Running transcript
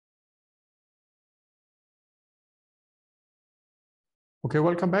Okay,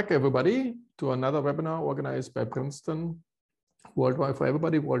 welcome back everybody to another webinar organized by Princeton worldwide for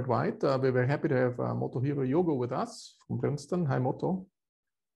everybody worldwide. We're very happy to have Motohiro Yogo with us from Princeton. Hi, Moto.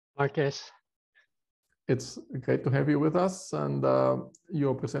 Markus. It's great to have you with us, and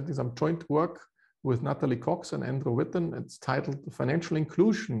you're presenting some joint work with Natalie Cox and Andrew Witten. It's titled Financial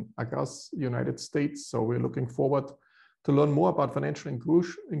Inclusion Across the United States. So we're looking forward to learn more about financial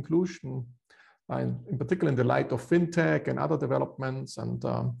inclusion, in particular in the light of fintech and other developments, and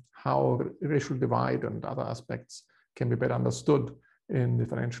how racial divide and other aspects can be better understood in the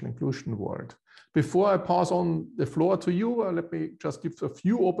financial inclusion world. Before I pass on the floor to you, let me just give a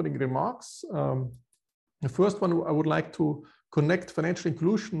few opening remarks. The first one, I would like to connect financial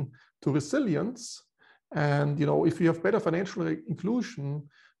inclusion to resilience. And if you have better financial inclusion,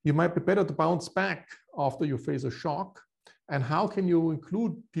 you might be better to bounce back after you face a shock. And how can you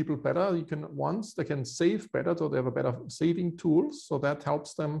include people better? They can save better, so they have a better saving tools. So that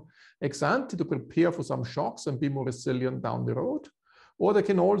helps them ex ante to prepare for some shocks and be more resilient down the road. Or they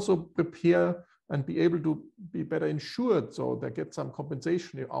can also prepare and be able to be better insured, so they get some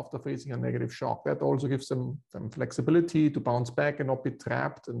compensation after facing a negative shock. That also gives them flexibility to bounce back and not be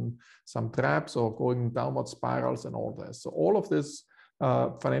trapped in some traps or going downward spirals and all this. So all of this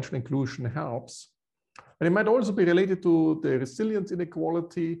financial inclusion helps. And it might also be related to the resilience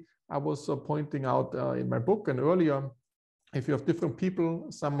inequality I was pointing out in my book and earlier. If you have different people,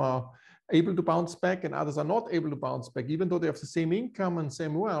 some are able to bounce back and others are not able to bounce back, even though they have the same income and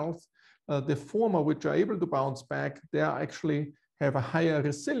same wealth. The former, which are able to bounce back, they actually have a higher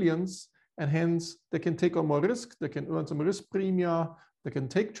resilience, and hence they can take on more risk, they can earn some risk premia, they can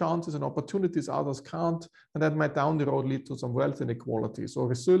take chances and opportunities others can't, and that might down the road lead to some wealth inequality. So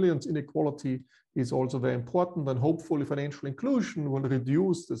resilience inequality is also very important, and hopefully financial inclusion will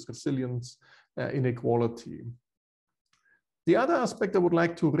reduce this resilience inequality. The other aspect I would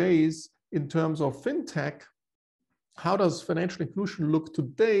like to raise in terms of fintech, how does financial inclusion look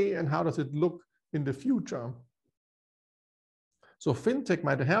today and how does it look in the future? So fintech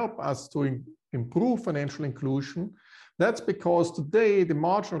might help us to improve financial inclusion. That's because today the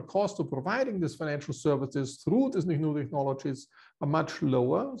marginal cost of providing these financial services through these new technologies are much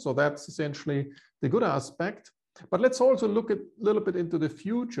lower. So that's essentially the good aspect. But let's also look a little bit into the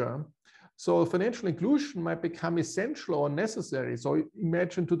future. So financial inclusion might become essential or necessary. So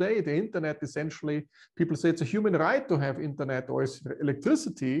imagine today the internet, essentially, people say it's a human right to have internet, or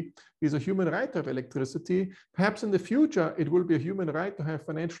electricity is a human right to have electricity. Perhaps in the future, it will be a human right to have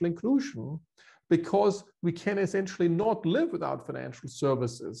financial inclusion, because we can essentially not live without financial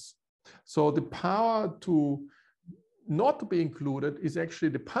services. So the power to not to be included is actually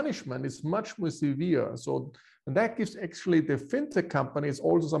the punishment is much more severe. So, and that gives actually the fintech companies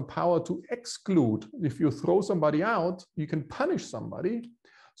also some power to exclude. If you throw somebody out, you can punish somebody.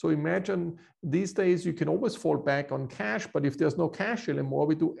 So imagine these days you can always fall back on cash, but if there's no cash anymore,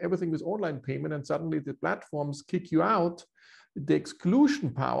 we do everything with online payment, and suddenly the platforms kick you out. The exclusion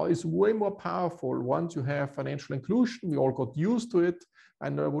power is way more powerful once you have financial inclusion. We all got used to it,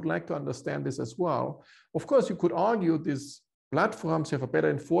 and I would like to understand this as well. Of course, you could argue these platforms have a better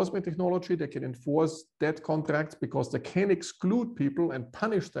enforcement technology. They can enforce debt contracts because they can exclude people and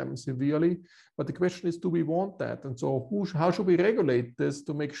punish them severely. But the question is, do we want that? And so how should we regulate this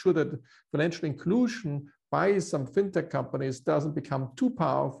to make sure that financial inclusion by some fintech companies doesn't become too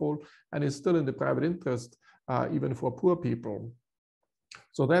powerful and is still in the private interest, even for poor people?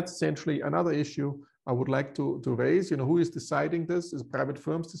 So that's essentially another issue I would like to raise. Who is deciding this? Is private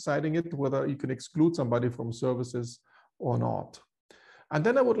firms deciding it, whether you can exclude somebody from services or not? And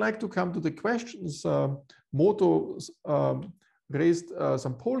then I would like to come to the questions. Moto raised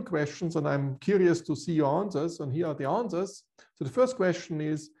some poll questions, and I'm curious to see your answers, and here are the answers. So the first question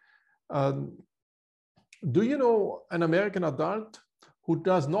is, do you know an American adult who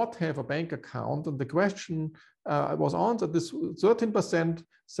does not have a bank account? And the question was answered. This 13%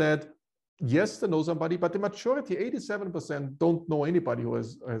 said, yes, they know somebody, but the majority, 87%, don't know anybody who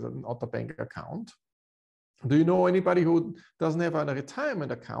has not a bank account. Do you know anybody who doesn't have a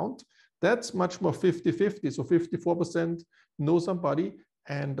retirement account? That's much more 50-50. So 54% know somebody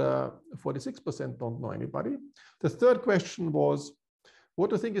and 46% don't know anybody. The third question was, what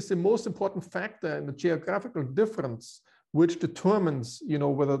do you think is the most important factor in the geographical difference which determines,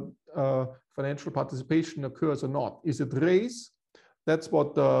 whether financial participation occurs or not? Is it race? That's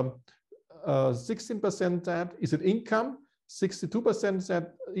what 16% said. Is it income? 62%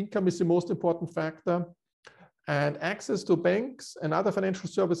 said income is the most important factor. And access to banks and other financial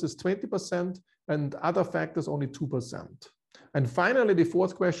services, 20%, and other factors, only 2%. And finally, the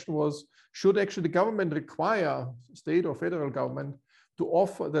fourth question was, should actually the government require, state or federal government, to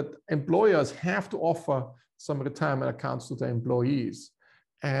offer that employers have to offer some retirement accounts to their employees.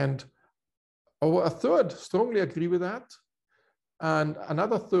 And over a third strongly agree with that. And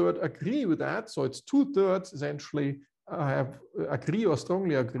another third agree with that. So it's 2/3 essentially have agree or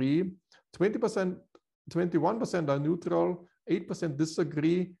strongly agree. 20%, 21% are neutral, 8%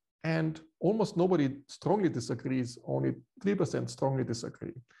 disagree, and almost nobody strongly disagrees. Only 3% strongly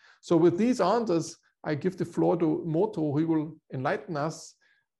disagree. So with these answers, I give the floor to Moto, who will enlighten us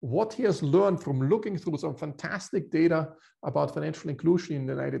what he has learned from looking through some fantastic data about financial inclusion in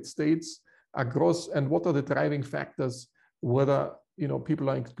the United States across, and what are the driving factors, whether people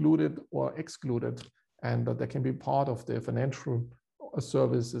are included or excluded, and that they can be part of the financial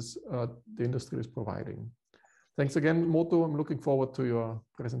services the industry is providing. Thanks again, Moto. I'm looking forward to your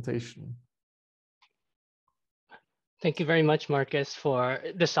presentation. Thank you very much, Markus, for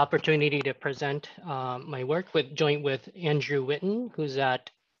this opportunity to present my work joint with Andrew Witten, who's at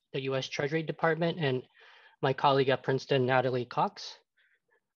the U.S. Treasury Department, and my colleague at Princeton, Natalie Cox.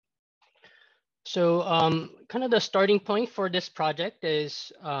 So kind of the starting point for this project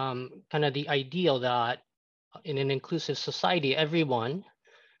is kind of the ideal that in an inclusive society, everyone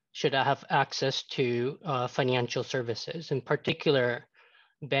should have access to financial services, in particular,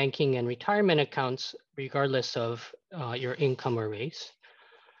 banking and retirement accounts, regardless of your income or race.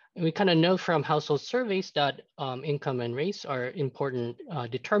 And we kind of know from household surveys that income and race are important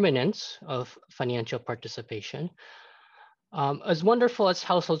determinants of financial participation. As wonderful as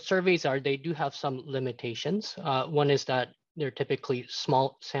household surveys are, they do have some limitations. One is that they're typically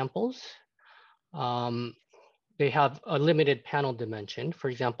small samples. They have a limited panel dimension. For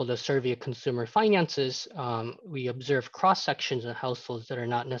example, the survey of consumer finances, we observe cross-sections of households that are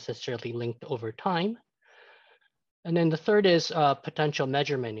not necessarily linked over time. And then the third is potential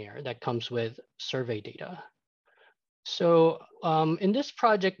measurement error that comes with survey data. So in this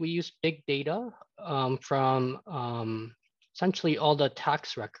project, we use big data from essentially all the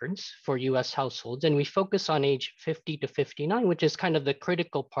tax records for US households. And we focus on age 50 to 59, which is kind of the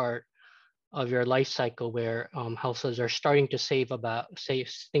critical part of your life cycle where households are starting to think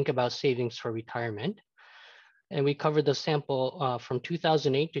about savings for retirement. And we covered the sample from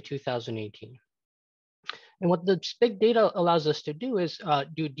 2008 to 2018. And what this big data allows us to do is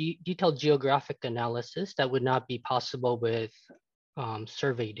do detailed geographic analysis that would not be possible with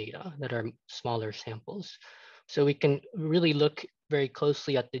survey data that are smaller samples. So we can really look very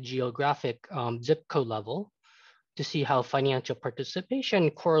closely at the geographic zip code level to see how financial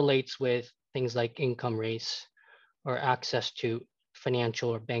participation correlates with things like income, race, or access to financial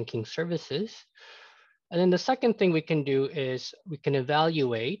or banking services. And then the second thing we can do is we can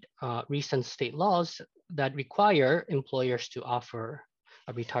evaluate recent state laws that require employers to offer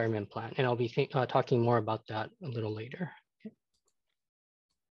a retirement plan. And I'll be talking more about that a little later.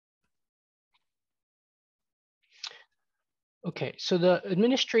 Okay, so the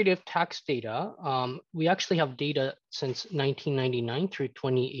administrative tax data, we actually have data since 1999 through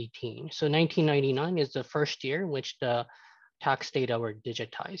 2018. So 1999 is the first year in which the tax data were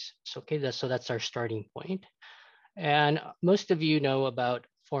digitized. So, okay, so that's our starting point. And most of you know about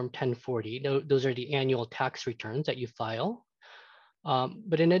Form 1040. Those are the annual tax returns that you file.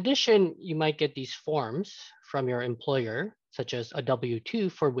 But in addition, you might get these forms from your employer, such as a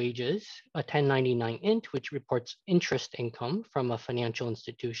W-2 for wages, a 1099 int, which reports interest income from a financial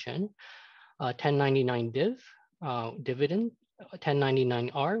institution, a 1099 div, dividend, a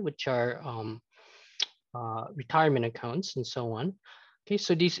 1099-R, which are retirement accounts, and so on. Okay,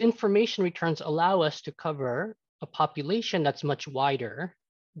 so these information returns allow us to cover a population that's much wider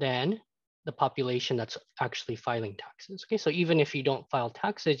than the population that's actually filing taxes. Okay, so even if you don't file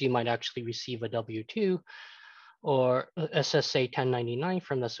taxes, you might actually receive a W-2 or SSA 1099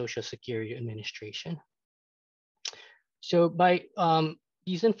 from the Social Security Administration. So by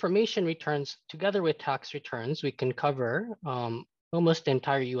these information returns together with tax returns, we can cover almost the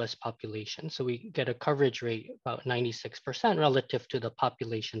entire US population. So we get a coverage rate about 96% relative to the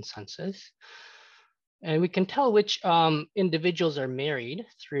population census. And we can tell which individuals are married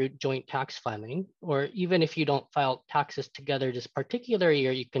through joint tax filing, or even if you don't file taxes together this particular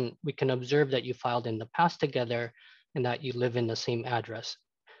year, we can observe that you filed in the past together and that you live in the same address.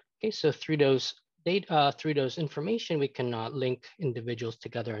 Okay, so through those data, through those information, we can link individuals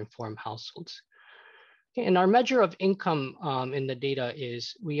together and form households. Okay, and our measure of income in the data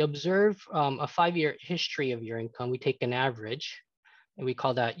is we observe a 5-year history of your income. We take an average, and we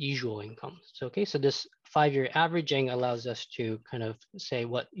call that usual income. So, okay, so this 5-year averaging allows us to kind of say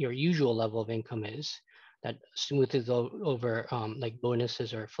what your usual level of income is that smoothes over like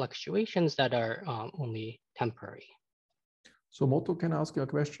bonuses or fluctuations that are only temporary. So Moto, can I ask you a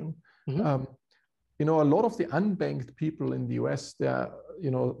question? Mm-hmm. You know, a lot of the unbanked people in the US, they're,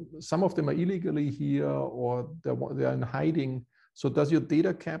 you know, some of them are illegally here or they're in hiding. So does your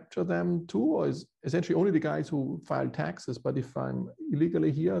data capture them too, or is essentially only the guys who file taxes? But if I'm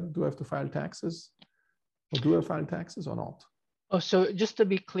illegally here, do I have to file taxes? Or do I file taxes or not? Oh, so just to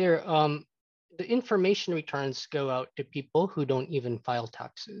be clear, the information returns go out to people who don't even file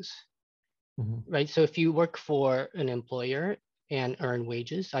taxes, right? So if you work for an employer and earn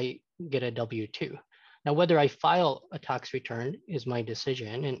wages, I get a W-2. Now, whether I file a tax return is my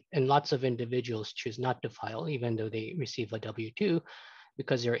decision, and lots of individuals choose not to file even though they receive a W-2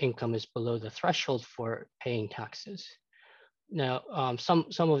 because their income is below the threshold for paying taxes. Now, some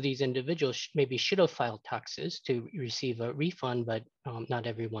of these individuals maybe should have filed taxes to receive a refund, but not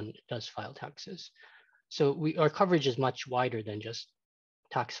everyone does file taxes. So our coverage is much wider than just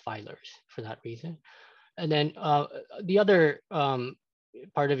tax filers for that reason. And then the other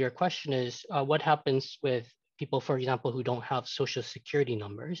part of your question is what happens with people, for example, who don't have social security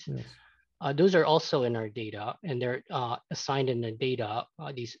numbers? Yes. Those are also in our data, and they're assigned in the data,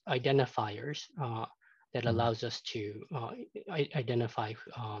 these identifiers that allows us to identify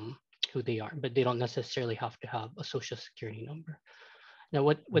who they are, but they don't necessarily have to have a social security number. Now,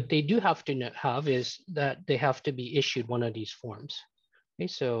 what they do have to have is that they have to be issued one of these forms. Okay,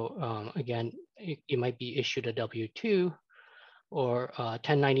 so again, you might be issued a W-2 or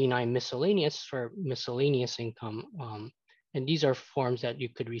 1099 miscellaneous for miscellaneous income. And these are forms that you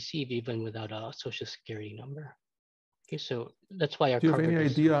could receive even without a social security number. Okay, so that's why our coverage. Do you have any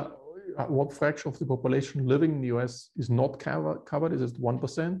idea what fraction of the population living in the US is not covered? Is it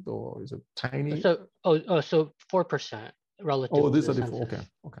 1% or is it tiny? So, so 4% relative. Oh, these to are the census.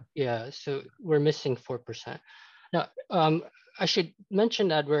 okay. Yeah, so we're missing 4%. Now, I should mention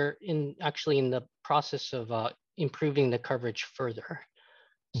that we're actually in the process of improving the coverage further.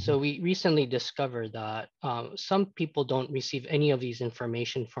 So we recently discovered that some people don't receive any of these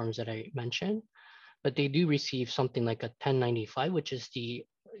information forms that I mentioned, but they do receive something like a 1095, which is the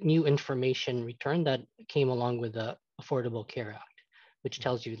new information return that came along with the Affordable Care Act, which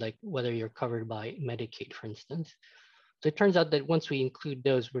tells you like whether you're covered by Medicaid, for instance. So it turns out that once we include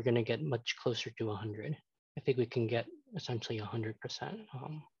those, we're going to get much closer to 100. I think we can get essentially 100%.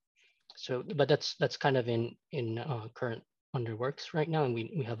 So, but that's kind of in current underworks right now, and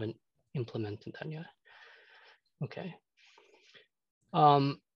we haven't implemented that yet. Okay.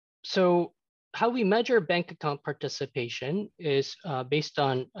 So how we measure bank account participation is based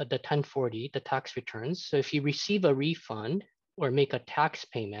on the 1040, the tax returns. So if you receive a refund or make a tax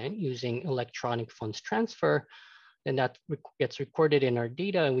payment using electronic funds transfer, then that gets recorded in our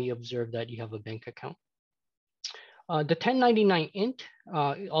data, and we observe that you have a bank account. The 1099 int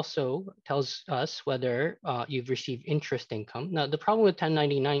also tells us whether you've received interest income. Now, the problem with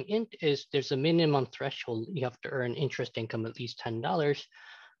 1099 int is there's a minimum threshold. You have to earn interest income at least $10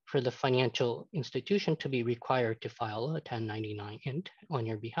 for the financial institution to be required to file a 1099 int on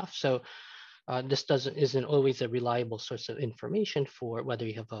your behalf. So this isn't always a reliable source of information for whether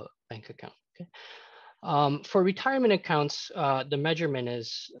you have a bank account. Okay. For retirement accounts, the measurement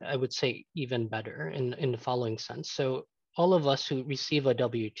is, I would say, even better in the following sense. So all of us who receive a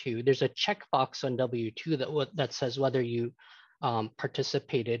W-2, there's a checkbox on W-2 that says whether you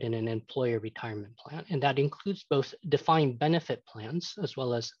participated in an employer retirement plan. And that includes both defined benefit plans as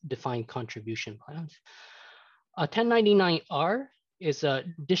well as defined contribution plans. A 1099-R is a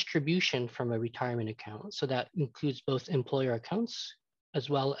distribution from a retirement account. So that includes both employer accounts as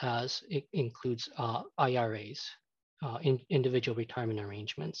well as it includes IRAs, individual retirement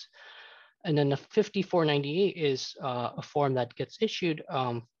arrangements. And then the 5498 is a form that gets issued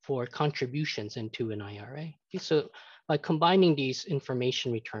for contributions into an IRA. Okay, so by combining these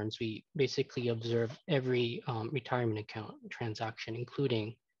information returns, we basically observe every retirement account transaction,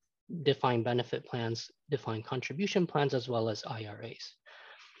 including defined benefit plans, defined contribution plans, as well as IRAs.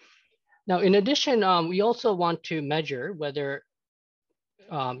 Now, in addition, we also want to measure whether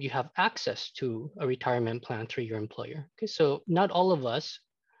you have access to a retirement plan through your employer. Okay, so not all of us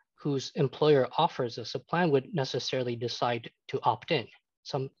whose employer offers us a plan would necessarily decide to opt in.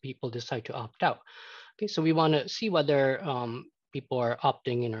 Some people decide to opt out. Okay, so we want to see whether people are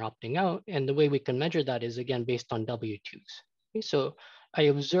opting in or opting out. And the way we can measure that is, again, based on W-2s. Okay, so I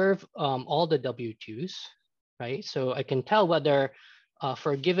observe all the W-2s, right? So I can tell whether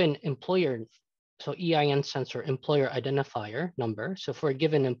for a given employer, so EIN stands for employer identifier number. So for a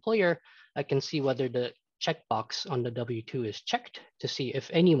given employer, I can see whether the checkbox on the W-2 is checked to see if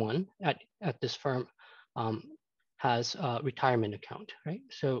anyone at this firm has a retirement account, right?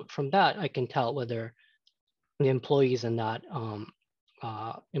 So from that, I can tell whether the employees in that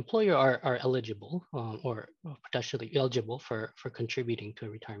employer are eligible or potentially eligible for contributing to a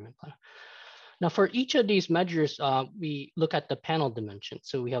retirement plan. Now, for each of these measures, we look at the panel dimension.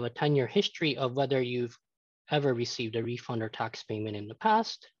 So we have a 10-year history of whether you've ever received a refund or tax payment in the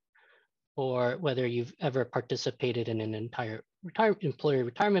past, or whether you've ever participated in an entire employer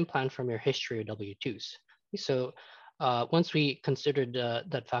retirement plan from your history or W-2s. So once we considered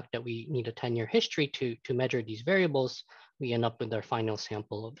that fact that we need a 10-year history to measure these variables, we end up with our final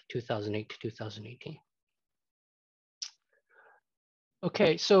sample of 2008 to 2018.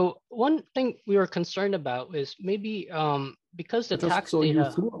 Okay, so one thing we were concerned about is maybe because the tax so data—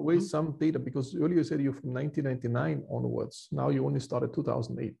 you threw away some data because earlier you said you're from 1999 onwards. Now you only started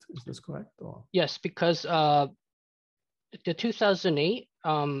 2008. Is this correct? Or? Yes, because the 2008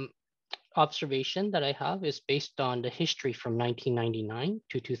 observation that I have is based on the history from 1999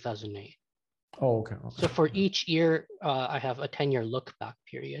 to 2008. Oh, okay. So for each year, I have a 10-year look back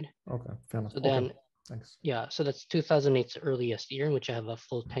period. Okay, fair enough. So then, okay. Thanks. Yeah, so that's 2008's earliest year in which I have a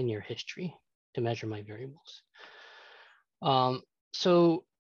full 10-year history to measure my variables. One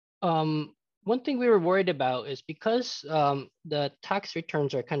thing we were worried about is because the tax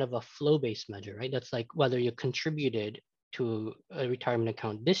returns are kind of a flow-based measure, right? That's like whether you contributed to a retirement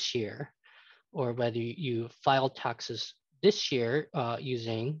account this year or whether you filed taxes this year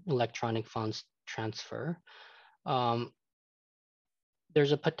using electronic funds transfer.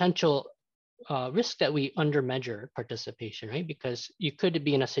 There's a potential risk that we undermeasure participation, right? Because you could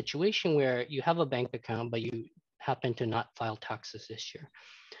be in a situation where you have a bank account, but you happen to not file taxes this year.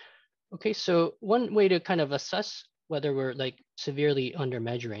 Okay, so one way to kind of assess whether we're like severely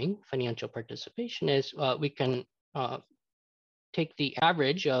undermeasuring financial participation is we can take the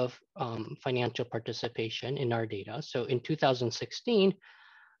average of financial participation in our data. So in 2016,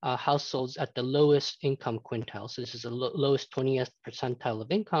 households at the lowest income quintile, so this is the lowest 20th percentile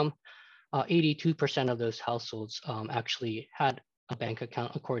of income, 82% of those households actually had a bank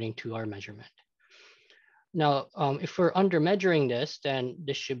account according to our measurement. Now, if we're under measuring this, then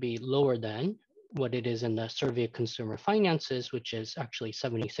this should be lower than what it is in the survey of consumer finances, which is actually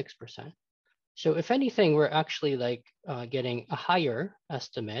 76%. So if anything, we're actually like getting a higher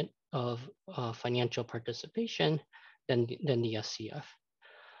estimate of financial participation than the SCF.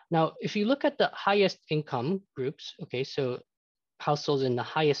 Now, if you look at the highest income groups, okay, so households in the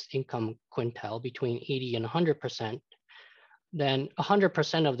highest income quintile between 80 and 100%, then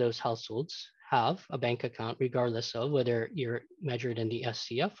 100% of those households have a bank account regardless of whether you're measured in the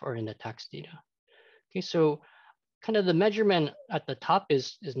SCF or in the tax data. Okay, so kind of the measurement at the top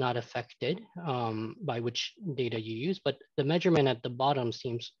is not affected by which data you use, but the measurement at the bottom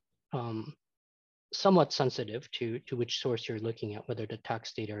seems somewhat sensitive to which source you're looking at, whether the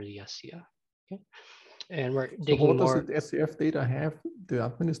tax data or the SCF. Okay, and we're digging more. What does the SCF data have? The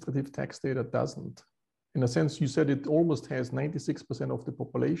administrative tax data doesn't. In a sense, you said it almost has 96% of the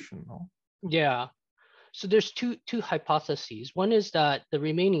population, no? Yeah. So there's two hypotheses. One is that the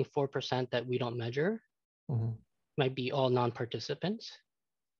remaining 4% that we don't measure might be all non-participants,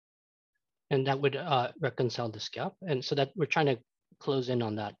 and that would reconcile this gap. And so that we're trying to close in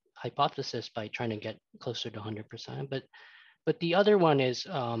on that hypothesis by trying to get closer to 100%. But the other one is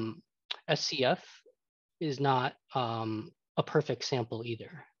SCF is not a perfect sample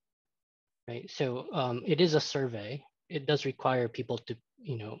either, right? So it is a survey. It does require people to,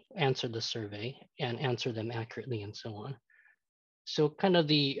 answer the survey and answer them accurately and so on. So kind of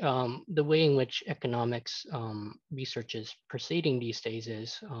the way in which economics research is proceeding these days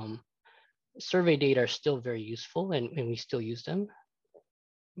is survey data are still very useful and we still use them.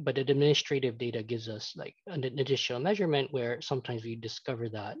 But the administrative data gives us like an additional measurement where sometimes we discover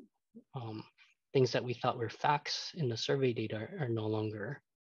that things that we thought were facts in the survey data are no longer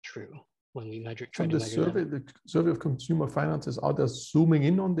true when we try to measure them. The survey of consumer finances, are they zooming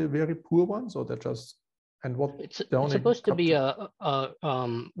in on the very poor ones, or they're just, and what? It's supposed to be a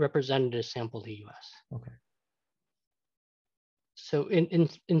representative sample of the US. Okay. So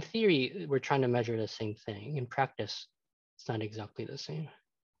in theory, we're trying to measure the same thing. In practice, it's not exactly the same.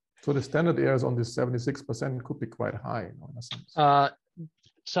 So the standard errors on this 76% could be quite high, in a sense.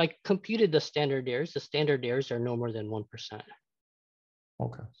 So I computed the standard errors. The standard errors are no more than 1%.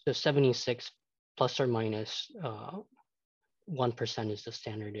 Okay. So 76 plus or minus 1% is the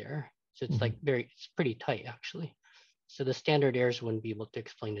standard error. So it's like it's pretty tight actually. So the standard errors wouldn't be able to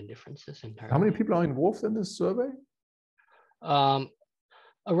explain the differences entirely. How many people are involved in this survey?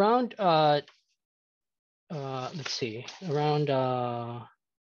 Around let's see, around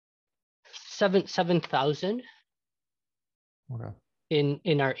 7,000. Okay.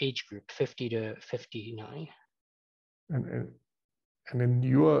 In our age group, 50 to 59. And in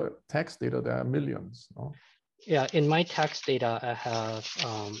your tax data, there are millions, no? Yeah, in my tax data, I have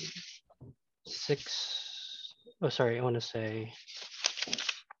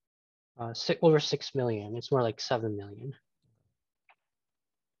over 6 million. It's more like 7 million.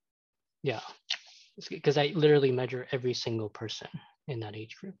 Yeah, because I literally measure every single person in that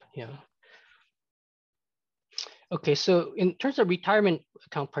age group. Yeah. Okay, so in terms of retirement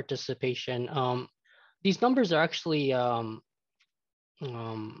account participation, these numbers are actually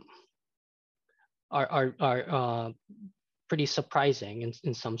pretty surprising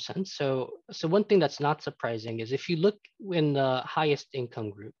in some sense. So one thing that's not surprising is if you look in the highest income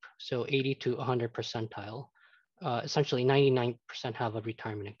group, so 80 to 100 percentile, essentially 99% have a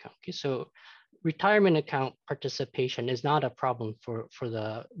retirement account. Okay, so retirement account participation is not a problem for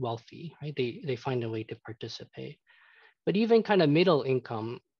the wealthy, right? They find a way to participate. But even kind of middle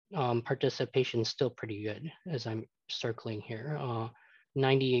income participation is still pretty good, as I'm circling here.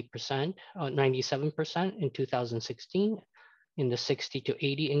 98%, 97% in 2016. In the 60 to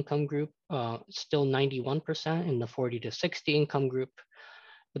 80 income group, still 91% in the 40 to 60 income group.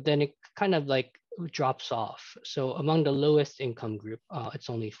 But then it kind of like drops off. So among the lowest income group, it's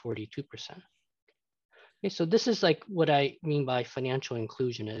only 42%. Okay, so this is like what I mean by financial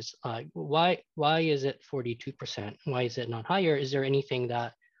inclusion is why is it 42%? Why is it not higher? Is there anything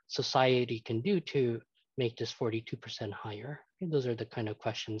that society can do to make this 42% higher? Okay, those are the kind of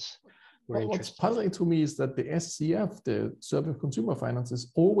questions we're interested in. What's puzzling to me is that the SCF, the Survey of Consumer Finance,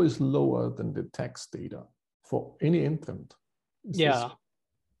 is always lower than the tax data for any entrant. Yeah.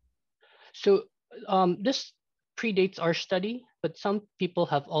 So this predates our study, but some people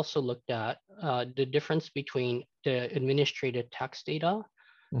have also looked at the difference between the administrative tax data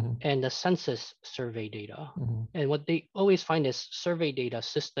and the census survey data. And what they always find is survey data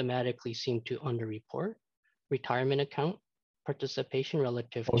systematically seem to underreport retirement account participation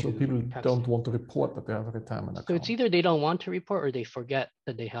relative also to people tax don't data. want to report that they have a retirement account. So it's either they don't want to report or they forget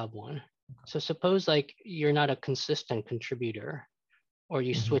that they have one. Okay. So suppose like you're not a consistent contributor, or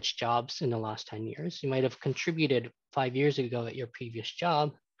you switch jobs in the last 10 years. You might have contributed 5 years ago at your previous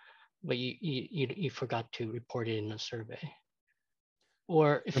job, but you forgot to report it in a survey.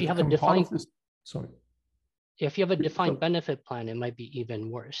 Or if you have a defined, if you have a defined benefit plan, it might be even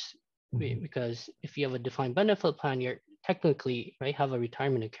worse. Because if you have a defined benefit plan, you're technically have a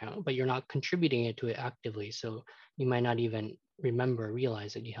retirement account, but you're not contributing it to it actively. So you might not even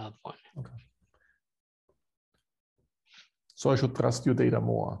realize that you have one. Okay. So I should trust your data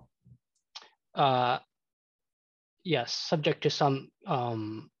more. Yes, subject to some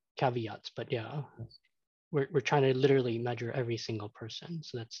caveats, but yeah, we're trying to literally measure every single person.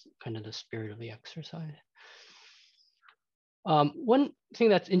 So that's kind of the spirit of the exercise. One thing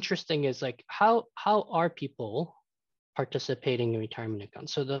that's interesting is like how are people participating in retirement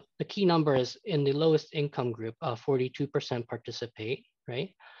accounts? So the key number is in the lowest income group, 42% participate, right?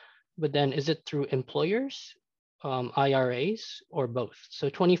 But then is it through employers, IRAs, or both? So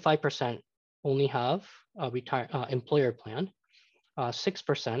 25% only have a employer plan,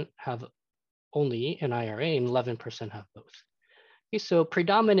 6% have only an IRA, and 11% have both. Okay, so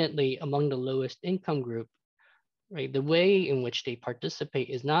predominantly among the lowest income group, right, the way in which they participate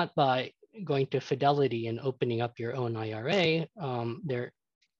is not by going to Fidelity and opening up your own IRA. They're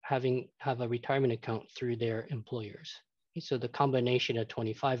have a retirement account through their employers. Okay, so the combination of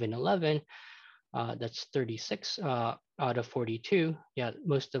 25 and 11, that's 36 out of 42. Yeah,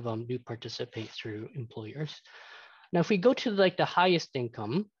 most of them do participate through employers. Now, if we go to like the highest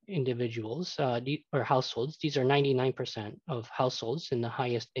income individuals or households, these are 99% of households in the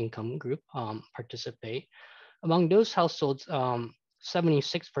highest income group participate. Among those households,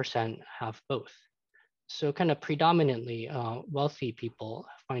 76% have both. So kind of predominantly wealthy people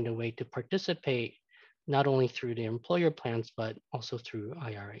find a way to participate not only through their employer plans, but also through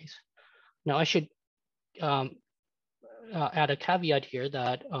IRAs. Now, I should add a caveat here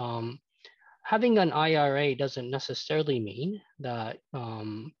that having an IRA doesn't necessarily mean that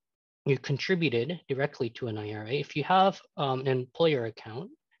you contributed directly to an IRA. If you have an employer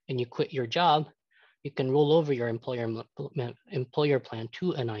account and you quit your job, you can roll over your employer plan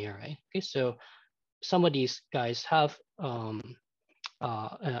to an IRA. Okay, so some of these guys have an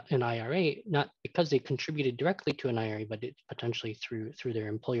IRA, not because they contributed directly to an IRA, but it's potentially through their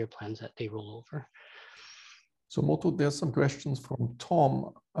employer plans that they roll over. So Moto, there's some questions from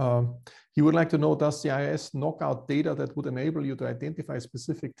Tom. He would like to know, does the IRS knock out data that would enable you to identify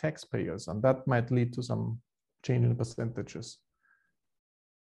specific taxpayers? And that might lead to some change in percentages.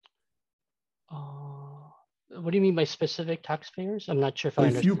 What do you mean by specific taxpayers? I'm not sure if So I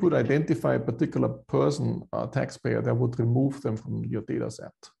if you understand. could identify a particular person, taxpayer, that would remove them from your data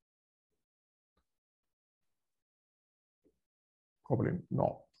set. Probably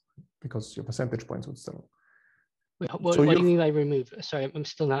no, because your percentage points would still. Wait, what do you mean by remove? Sorry, I'm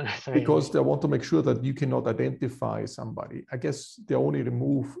still not. Sorry. Because they want to make sure that you cannot identify somebody. I guess they only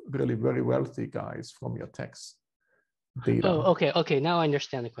remove really very wealthy guys from your tax data. Oh, okay. Now I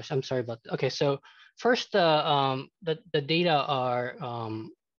understand the question. I'm sorry about that. Okay, so first, the data are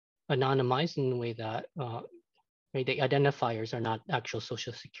anonymized in the way that the identifiers are not actual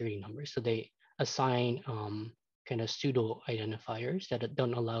social security numbers. So they assign kind of pseudo identifiers that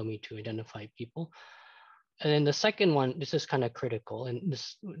don't allow me to identify people. And then the second one, this is kind of critical, and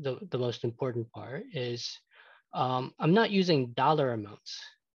this the most important part is I'm not using dollar amounts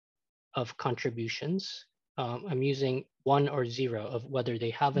of contributions. I'm using 1 or 0 of whether they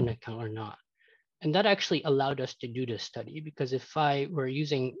have an account or not. And that actually allowed us to do this study, because if I were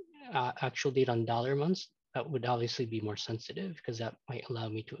using actual data on dollar amounts, that would obviously be more sensitive, because that might allow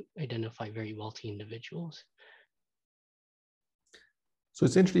me to identify very wealthy individuals. So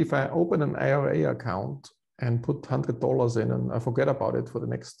essentially, if I open an IRA account and put $100 in and I forget about it for the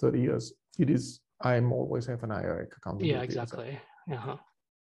next 30 years, I'm always have an IRA account. Yeah, exactly. Uh-huh.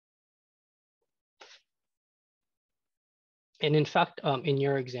 And in fact, in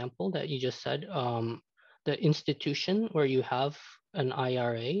your example that you just said, the institution where you have an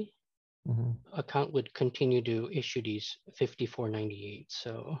IRA account would continue to issue these 5498.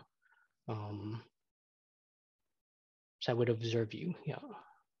 So, so I would observe you, yeah,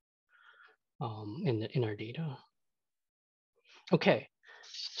 in our data. Okay,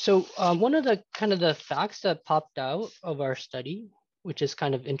 so one of the kind of the facts that popped out of our study, which is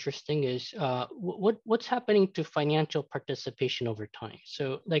kind of interesting, is what's happening to financial participation over time.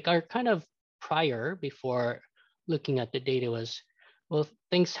 So like our kind of prior before looking at the data was, well,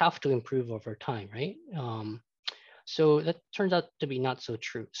 things have to improve over time, right? So that turns out to be not so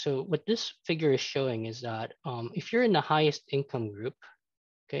true. So what this figure is showing is that if you're in the highest income group,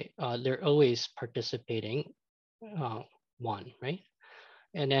 okay, they're always participating 1, right?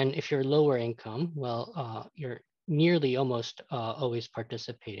 And then if you're lower income, well, you're nearly almost always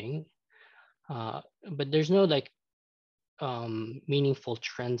participating, but there's no like meaningful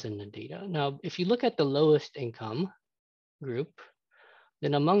trends in the data. Now, if you look at the lowest income group,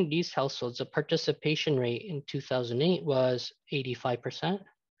 then among these households, the participation rate in 2008 was 85%,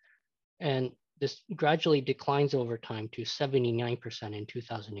 and this gradually declines over time to 79% in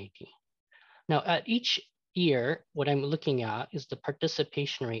 2018. Now, at each year, what I'm looking at is the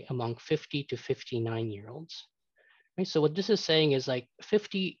participation rate among 50 to 59-year-olds. Right? So what this is saying is like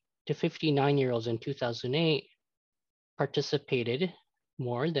 50 to 59-year-olds in 2008 participated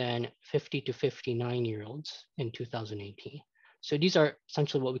more than 50 to 59-year-olds in 2018. So these are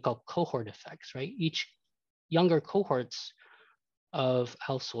essentially what we call cohort effects, right? Each younger cohorts of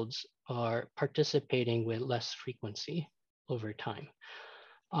households are participating with less frequency over time.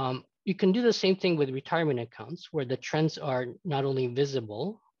 You can do the same thing with retirement accounts, where the trends are not only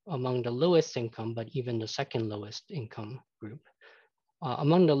visible among the lowest income, but even the second lowest income group.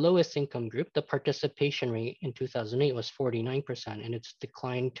 Among the lowest income group, the participation rate in 2008 was 49%, and it's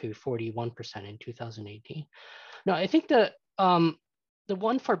declined to 41% in 2018. Now, I think the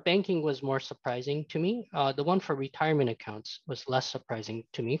one for banking was more surprising to me. The one for retirement accounts was less surprising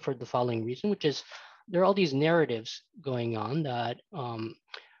to me for the following reason, which is there are all these narratives going on that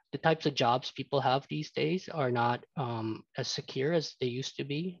the types of jobs people have these days are not as secure as they used to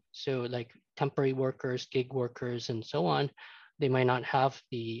be. So like temporary workers, gig workers, and so on, they might not have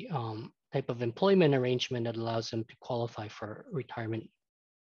the type of employment arrangement that allows them to qualify for retirement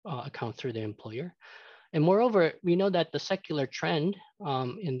account through their employer. And moreover, we know that the secular trend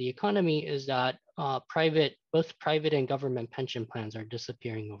in the economy is that both private and government pension plans are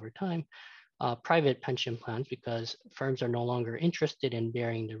disappearing over time. Private pension plans because firms are no longer interested in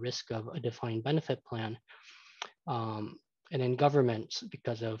bearing the risk of a defined benefit plan. And then governments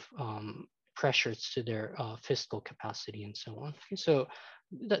because of pressures to their fiscal capacity and so on. So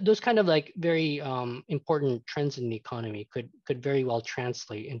those kind of like very important trends in the economy could very well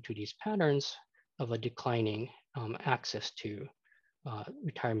translate into these patterns of a declining access to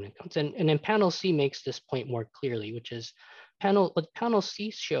retirement accounts. And then panel C makes this point more clearly, which is what panel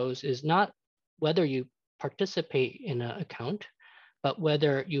C shows is not whether you participate in an account, but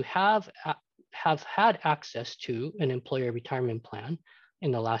whether you have had access to an employer retirement plan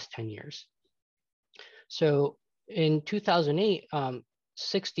in the last 10 years. So in 2008,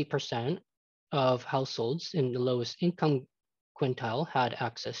 60% of households in the lowest income quintile had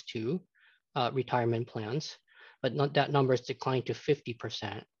access to retirement plans. but that number has declined to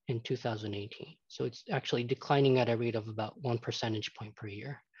 50% in 2018. So it's actually declining at a rate of about 1 percentage point per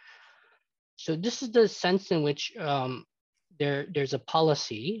year. So this is the sense in which there's a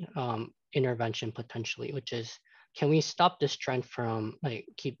policy intervention potentially, which is, can we stop this trend from like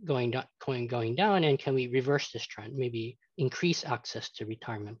keep going down, and can we reverse this trend, maybe increase access to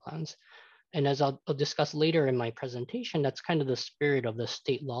retirement plans? And as I'll discuss later in my presentation, that's kind of the spirit of the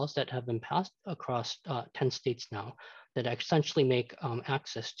state laws that have been passed across 10 states now that essentially make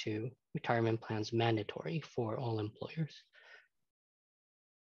access to retirement plans mandatory for all employers.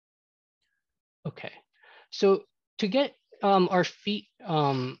 Okay, so to get our feet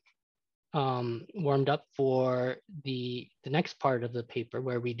warmed up for the next part of the paper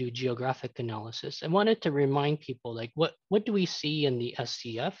where we do geographic analysis, I wanted to remind people, like, what do we see in the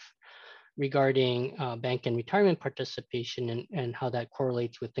SCF regarding bank and retirement participation, and how that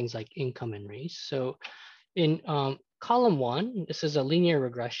correlates with things like income and race. So in column 1, this is a linear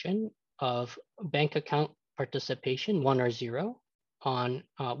regression of bank account participation, 1 or 0, on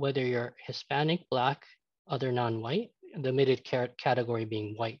whether you're Hispanic, Black, other non-white, the omitted category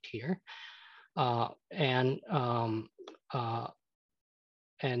being white here. And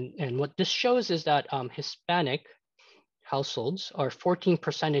what this shows is that Hispanic households are 14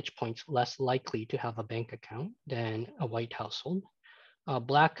 percentage points less likely to have a bank account than a white household.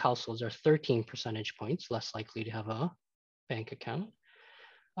 Black households are 13 percentage points less likely to have a bank account.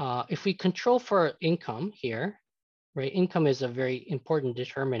 If we control for income here, right? Income is a very important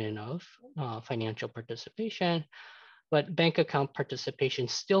determinant of financial participation, but bank account participation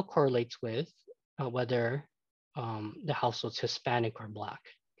still correlates with whether the household's Hispanic or Black,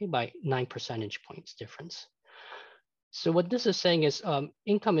 okay, by 9 percentage points difference. So what this is saying is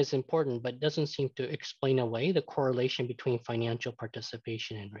income is important, but doesn't seem to explain away the correlation between financial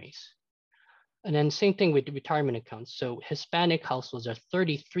participation and race. And then same thing with retirement accounts. So Hispanic households are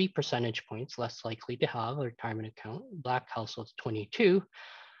 33 percentage points less likely to have a retirement account. Black households, 22,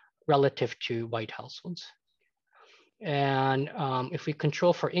 relative to white households. And if we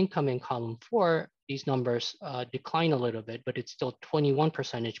control for income in column 4, these numbers decline a little bit, but it's still 21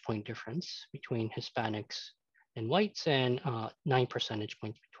 percentage point difference between Hispanics and whites, and 9 percentage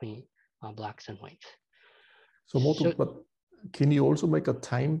points between Blacks and whites. So, but can you also make a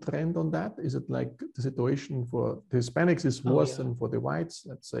time trend on that? Is it like the situation for the Hispanics is worse than for the whites,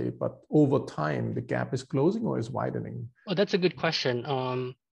 let's say, but over time the gap is closing or is widening? Oh, that's a good question.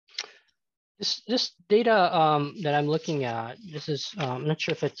 This data that I'm looking at, this is, I'm not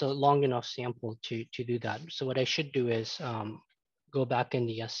sure if it's a long enough sample to do that. So what I should do is go back in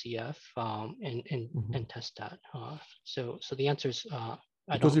the SCF and test that. So the answer is,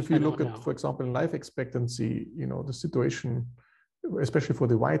 because if you look at, for example, life expectancy, you know, the situation, especially for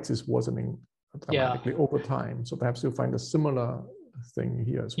the whites, is worsening dramatically over time. So perhaps you'll find a similar thing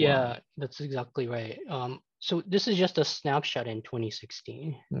here as well. Yeah, that's exactly right. So this is just a snapshot in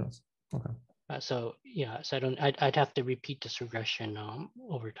 2016. Yes. Okay. So yeah, so I'd have to repeat this regression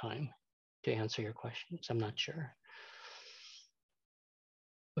over time to answer your questions. I'm not sure.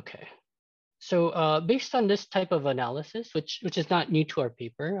 Okay. So based on this type of analysis, which is not new to our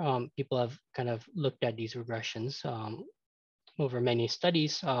paper, people have kind of looked at these regressions over many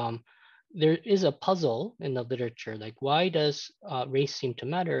studies. There is a puzzle in the literature, like why does race seem to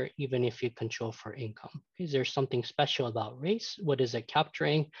matter even if you control for income? Is there something special about race? What is it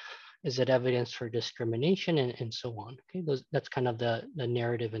capturing? Is it evidence for discrimination, and so on? Okay, that's kind of the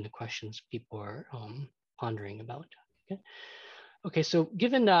narrative and the questions people are pondering about. Okay, so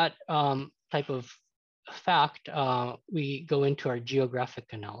given that type of fact, we go into our geographic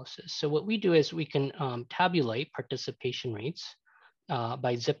analysis. So what we do is we can tabulate participation rates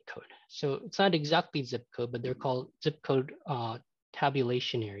by zip code. So it's not exactly zip code, but they're called zip code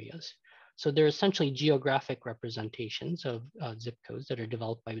tabulation areas. So they're essentially geographic representations of zip codes that are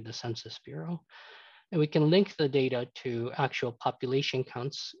developed by the Census Bureau. And we can link the data to actual population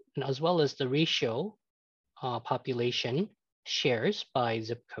counts, and as well as the ratio population shares by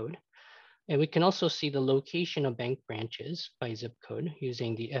zip code. And we can also see the location of bank branches by zip code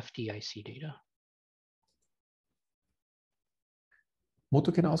using the FDIC data. Moto,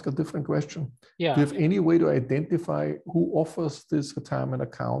 can I ask a different question? Yeah. Do you have any way to identify who offers this retirement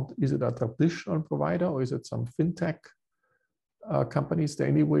account? Is it a traditional provider or is it some fintech companies? Is there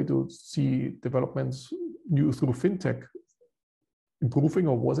any way to see developments new through fintech improving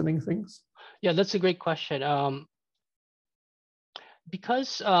or worsening things? Yeah, that's a great question.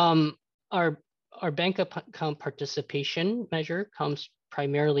 Because our bank account participation measure comes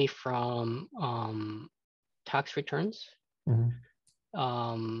primarily from tax returns.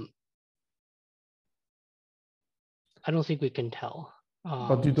 I don't think we can tell.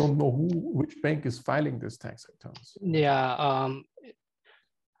 But you don't know which bank is filing these tax returns. Yeah,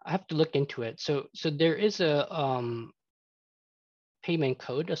 I have to look into it. So there is a payment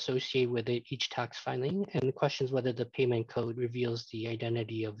code associated with each tax filing, and the question is whether the payment code reveals the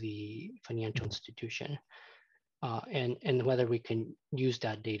identity of the financial institution, and whether we can use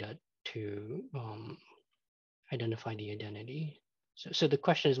that data to identify the identity. So the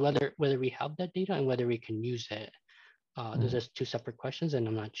question is whether we have that data and whether we can use it. Those are two separate questions, and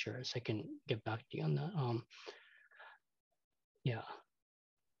I'm not sure, so I can get back to you on that. Yeah.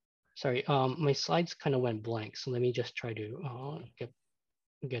 Sorry, my slides kind of went blank, so let me just try to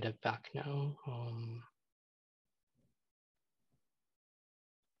get it back now.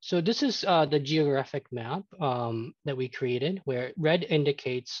 So this is the geographic map that we created, where red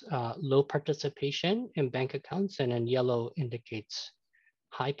indicates low participation in bank accounts, and then yellow indicates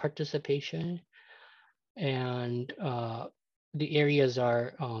high participation. And the areas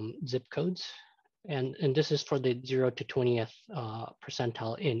are zip codes. And this is for the 0 to 20th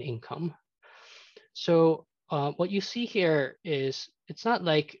percentile in income. So what you see here is it's not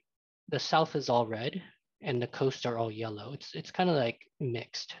like the South is all red and the coasts are all yellow. It's kind of like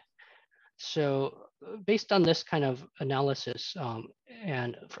mixed. So based on this kind of analysis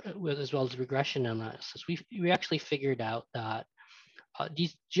and as well as regression analysis, we actually figured out that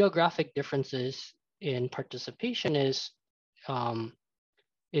these geographic differences in participation is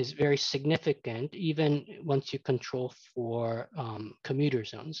very significant, even once you control for commuter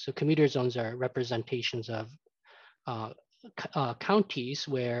zones. So commuter zones are representations of counties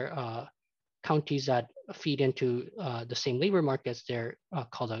where counties that feed into the same labor markets, they're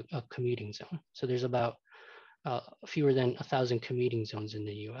called a commuting zone. So there's about fewer than 1,000 commuting zones in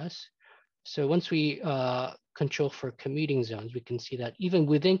the US. So once we control for commuting zones, we can see that even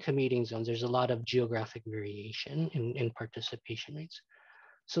within commuting zones, there's a lot of geographic variation in participation rates.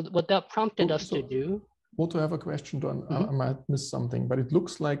 So what that prompted us to do. Want to have a question, Don? I might miss something, but it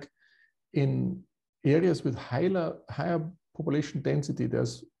looks like in areas with higher population density,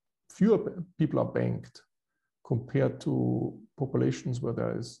 there's fewer people are banked compared to populations where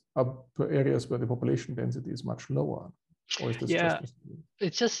there is areas where the population density is much lower. Or is this just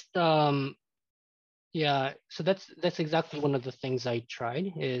it's just yeah. So that's exactly one of the things I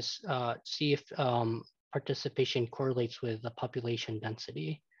tried is see if participation correlates with the population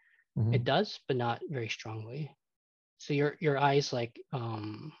density. It does, but not very strongly. So your eyes like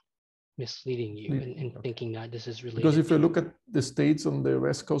misleading you in thinking that this is related. Because if you look at the states on the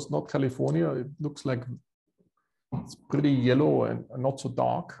West Coast, not California, it looks like it's pretty yellow and not so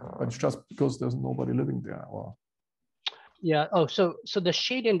dark, but it's just because there's nobody living there. Or... Yeah. Oh, so the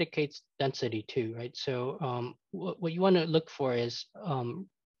shade indicates density too, right? So what you want to look for is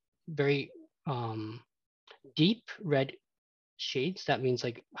very deep red shades. That means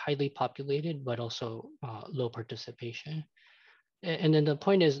like highly populated, but also low participation. And then the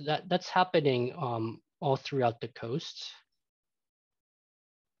point is that that's happening all throughout the coasts.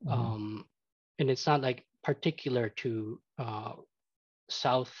 And it's not like particular to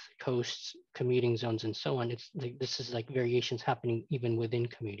South coasts, commuting zones, and so on. It's like this is like variations happening even within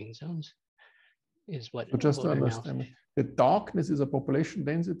commuting zones. Is what. So just to understand, the darkness is a population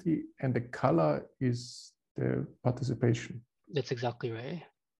density, and the color is the participation. That's exactly right.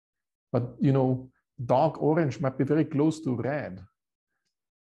 But you know, dark orange might be very close to red.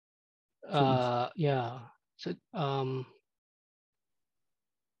 Yeah. So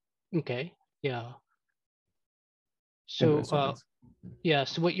okay. Yeah. So yeah.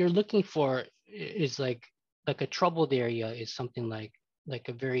 So what you're looking for is like a troubled area is something like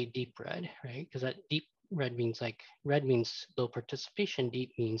a very deep red, right? Because that deep red means like red means low participation.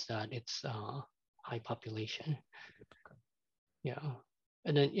 Deep means that it's high population. Yeah.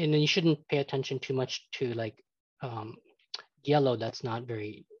 And then you shouldn't pay attention too much to like yellow. That's not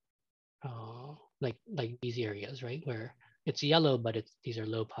very like these areas, right? Where it's yellow, but these are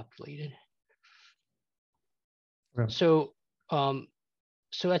low populated. Yeah. So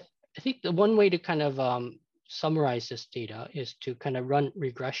I think the one way to kind of summarize this data is to kind of run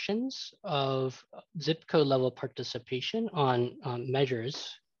regressions of zip code level participation on measures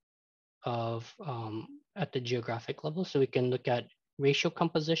of at the geographic level. So we can look at racial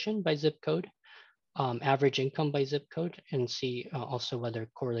composition by zip code, average income by zip code, and see also whether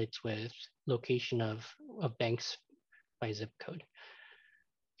it correlates with location of banks by zip code.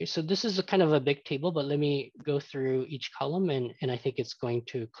 Okay, so this is a kind of a big table, but let me go through each column, and I think it's going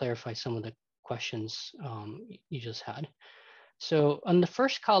to clarify some of the questions you just had. So on the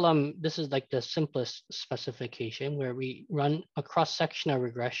first column, this is like the simplest specification where we run a cross-sectional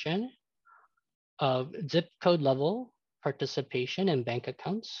regression of zip code level participation in bank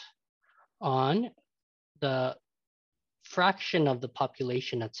accounts on the fraction of the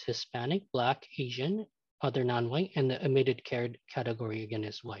population that's Hispanic, Black, Asian, other non-white, and the omitted category again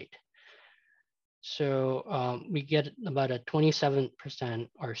is white. So we get about a 27%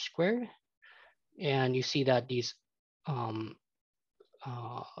 R squared, and you see that these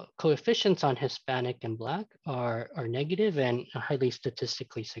coefficients on Hispanic and Black are negative and highly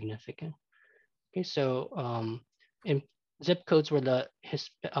statistically significant. Okay, so in zip codes where the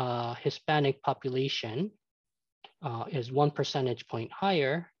Hispanic population is 1 percentage point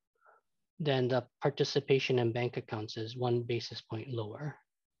higher, then the participation in bank accounts is 1 basis point lower.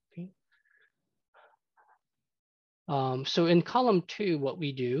 Okay. So in column 2, what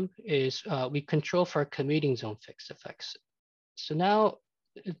we do is we control for commuting zone fixed effects. So now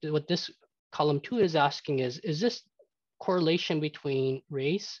what this column 2 is asking is this correlation between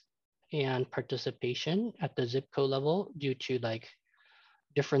race and participation at the zip code level due to like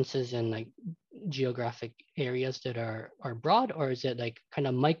differences in like geographic areas that are broad, or is it like kind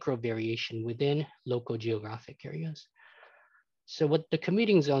of micro variation within local geographic areas? So what the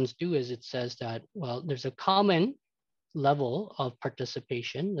commuting zones do is it says that, well, there's a common level of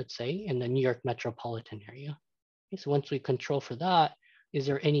participation, let's say, in the New York metropolitan area. Okay, so once we control for that, is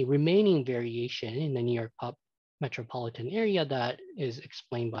there any remaining variation in the New York metropolitan area that is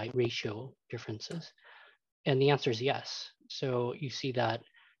explained by racial differences? And the answer is yes. So you see that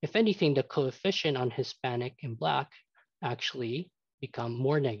if anything, the coefficient on Hispanic and Black actually become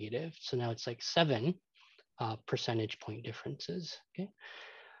more negative. So now it's like 7 percentage point differences. Okay.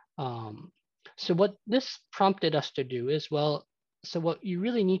 So what this prompted us to do is, well, so what you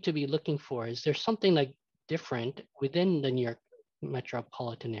really need to be looking for is there's something like different within the New York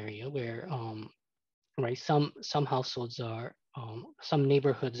metropolitan area where, right, some households are, some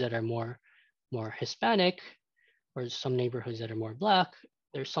neighborhoods that are more Hispanic, or some neighborhoods that are more Black.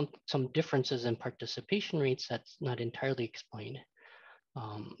 There's some differences in participation rates that's not entirely explained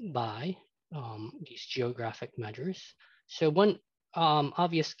by these geographic measures. So one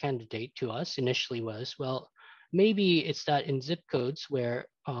obvious candidate to us initially was, well, maybe it's that in zip codes where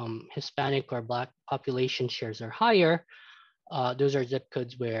Hispanic or Black population shares are higher, those are zip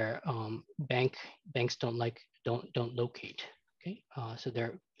codes where banks don't locate. Okay, so there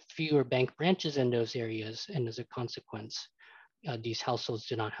are fewer bank branches in those areas, and as a consequence, these households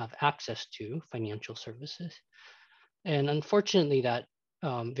do not have access to financial services. And unfortunately, that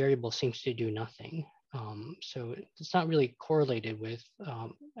variable seems to do nothing. So it's not really correlated with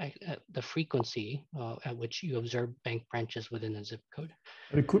the frequency at which you observe bank branches within a zip code.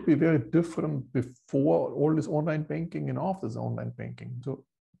 But it could be very different before all this online banking and after this online banking. So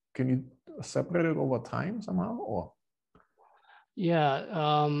can you separate it over time somehow, or?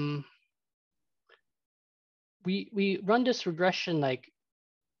 Yeah, we run this regression like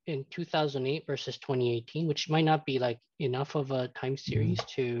in 2008 versus 2018, which might not be like enough of a time series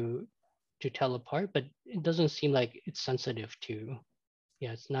to tell apart, but it doesn't seem like it's sensitive to,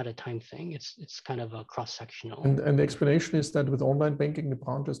 yeah, it's not a time thing. It's kind of a cross-sectional. And the explanation is that with online banking, the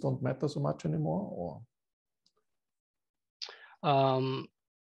branches don't matter so much anymore, or?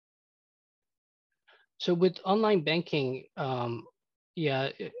 So with online banking, yeah,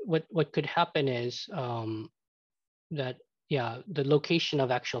 what could happen is that, yeah, the location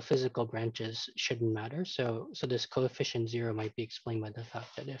of actual physical branches shouldn't matter. So this coefficient 0 might be explained by the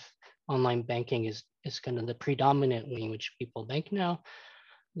fact that if online banking is kind of the predominant way in which people bank now,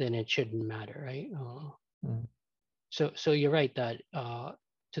 then it shouldn't matter, right? So you're right that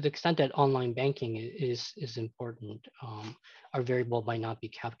to the extent that online banking is important, our variable might not be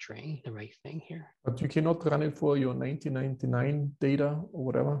capturing the right thing here. But you cannot run it for your 1999 data or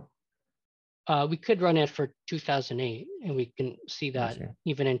whatever? We could run it for 2008, and we can see that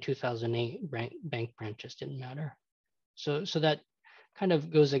even in 2008, bank branches didn't matter. So that kind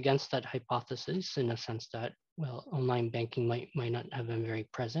of goes against that hypothesis in a sense that, well, online banking might not have been very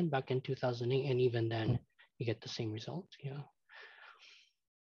present back in 2008, and even then you get the same result. Yeah.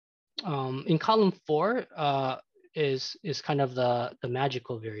 In column 4 is kind of the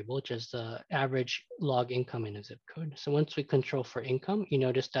magical variable, which is the average log income in a zip code. So once we control for income, you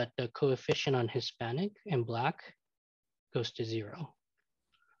notice that the coefficient on Hispanic and Black goes to 0.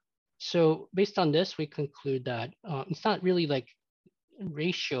 So based on this, we conclude that it's not really like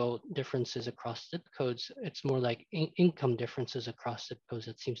racial differences across zip codes. It's more like income differences across zip codes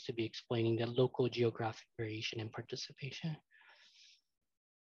that seems to be explaining the local geographic variation in participation.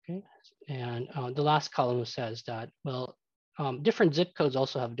 Okay, and the last column says that, well, different zip codes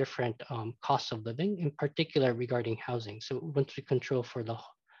also have different costs of living, in particular regarding housing. So once we control for the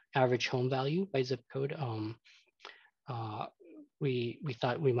average home value by zip code, we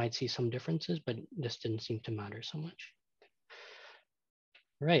thought we might see some differences, but this didn't seem to matter so much.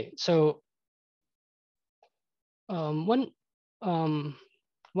 Right. So one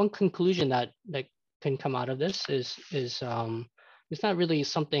conclusion that can come out of this is it's not really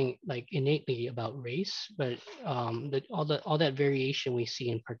something like innately about race, but all that variation we see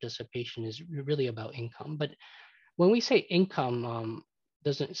in participation is really about income. But when we say income,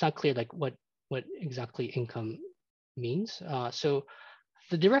 it's not clear like what exactly income means. So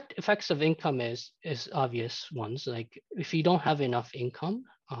the direct effects of income is obvious ones. Like if you don't have enough income,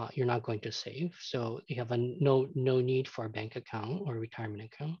 you're not going to save. So you have no need for a bank account or retirement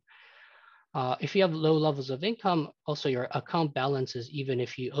account. If you have low levels of income, also your account balances, even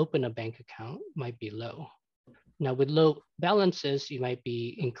if you open a bank account, might be low. Now with low balances, you might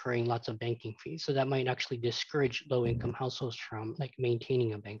be incurring lots of banking fees. So that might actually discourage low income households from like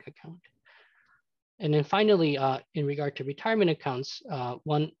maintaining a bank account. And then finally, in regard to retirement accounts,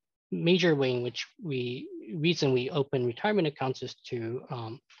 one major way in which reason we open retirement accounts is to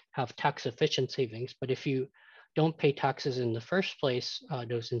have tax efficient savings. But if you don't pay taxes in the first place,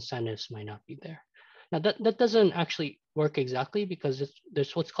 those incentives might not be there. Now that doesn't actually work exactly because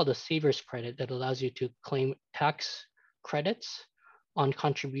there's what's called a saver's credit that allows you to claim tax credits on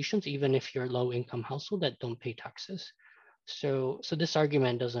contributions, even if you're a low income household that don't pay taxes. So this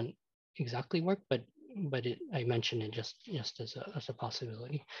argument doesn't exactly work, but I mentioned it just as a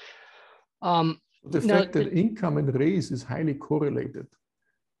possibility. The fact that income and race is highly correlated,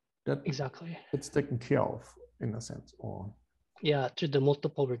 that's taken care of in a sense. Or yeah, through the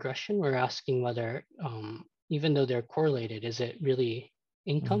multiple regression, we're asking whether even though they're correlated, is it really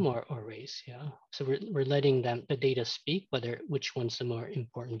income or race? Yeah, so we're letting the data speak which one's the more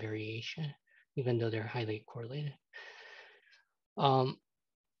important variation, even though they're highly correlated.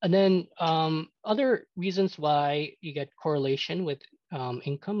 And then other reasons why you get correlation with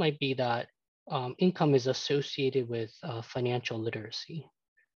income might be that income is associated with financial literacy.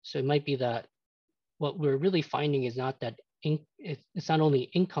 So it might be that what we're really finding is not that it's not only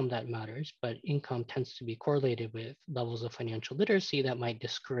income that matters, but income tends to be correlated with levels of financial literacy that might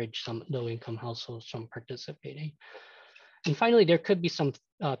discourage some low-income households from participating. And finally, there could be some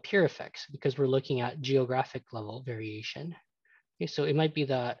peer effects because we're looking at geographic level variation. Okay, so it might be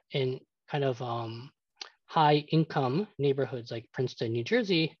that in kind of high income neighborhoods like Princeton, New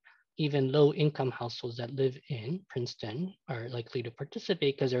Jersey, even low income households that live in Princeton are likely to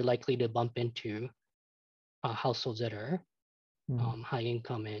participate because they're likely to bump into households that are high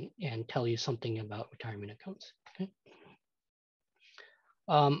income and tell you something about retirement accounts. Okay.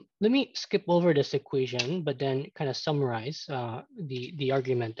 Let me skip over this equation, but then kind of summarize the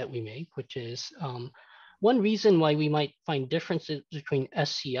argument that we make, which is one reason why we might find differences between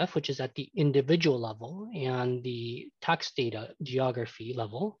SCF, which is at the individual level, and the tax data geography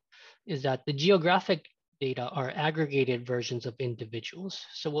level, is that the geographic data are aggregated versions of individuals.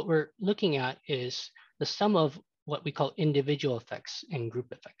 So what we're looking at is the sum of what we call individual effects and group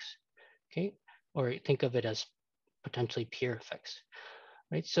effects, okay? Or think of it as potentially peer effects,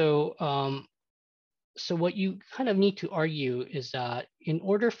 right? So, so what you kind of need to argue is that in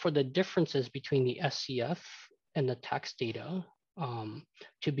order for the differences between the SCF and the tax data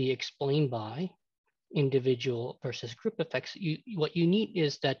to be explained by individual versus group effects, what you need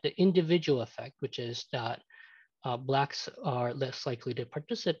is that the individual effect, which is that Blacks are less likely to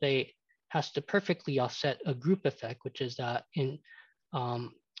participate, has to perfectly offset a group effect, which is that in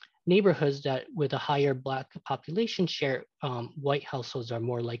neighborhoods that with a higher Black population share, white households are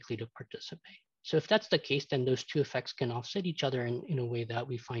more likely to participate. So if that's the case, then those two effects can offset each other in a way that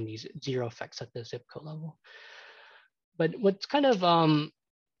we find these zero effects at the zip code level. But what's kind of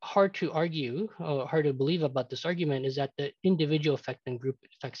hard to argue or hard to believe about this argument is that the individual effect and group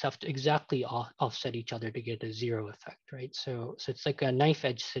effects have to exactly offset each other to get a zero effect, right? So it's like a knife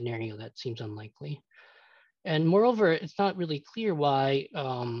edge scenario that seems unlikely. And moreover, it's not really clear why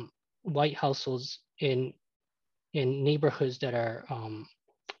white households in neighborhoods that are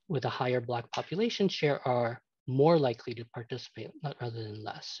with a higher Black population share are more likely to participate rather than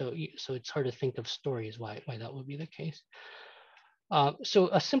less. So it's hard to think of stories why that would be the case. So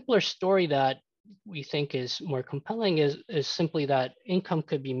a simpler story that we think is more compelling is simply that income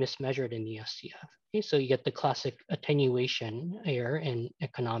could be mismeasured in the SCF. Okay, so you get the classic attenuation error in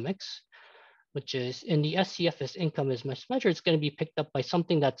economics, which is in the SCF as income is mismeasured, it's going to be picked up by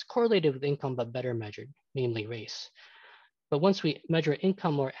something that's correlated with income but better measured, namely race. But once we measure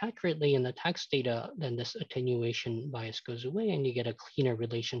income more accurately in the tax data, then this attenuation bias goes away and you get a cleaner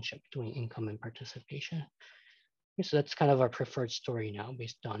relationship between income and participation. Okay, so that's kind of our preferred story now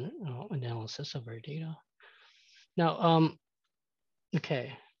based on analysis of our data. Now,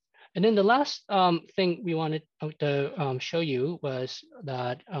 okay. And then the last thing we wanted to show you was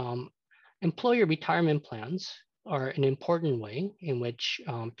that employer retirement plans are an important way in which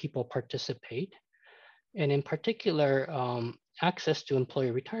people participate. And in particular, access to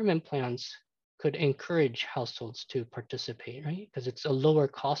employer retirement plans could encourage households to participate, right? Because it's a lower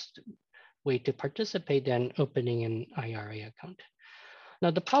cost way to participate than opening an IRA account. Now,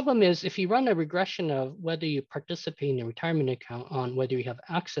 the problem is if you run a regression of whether you participate in a retirement account on whether you have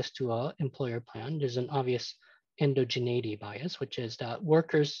access to an employer plan, there's an obvious endogeneity bias, which is that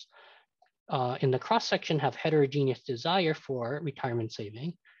workers in the cross-section have heterogeneous desire for retirement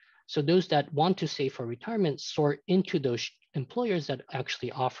saving. So those that want to save for retirement sort into those employers that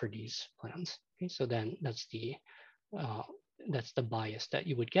actually offer these plans. Okay, so then that's the bias that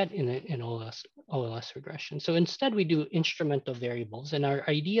you would get in an OLS regression. So instead, we do instrumental variables. And our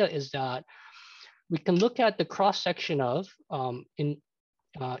idea is that we can look at the cross-section of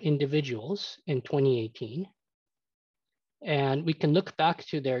individuals in 2018. And we can look back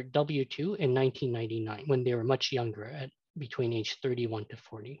to their W-2 in 1999 when they were much younger, at between age 31 to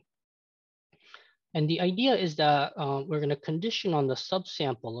 40. And the idea is that we're going to condition on the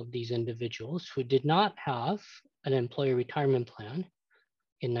subsample of these individuals who did not have an employer retirement plan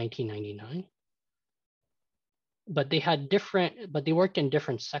in 1999, but they worked in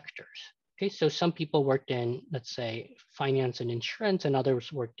different sectors. Okay, so some people worked in, let's say, finance and insurance, and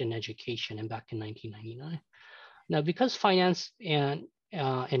others worked in education and back in 1999. Now, because finance and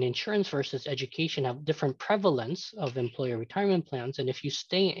insurance versus education have different prevalence of employer retirement plans, and if you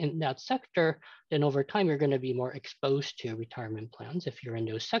stay in that sector, then over time you're going to be more exposed to retirement plans if you're in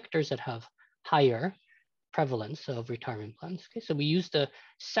those sectors that have higher prevalence of retirement plans. Okay, so we use the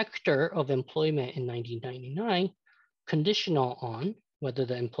sector of employment in 1999 conditional on whether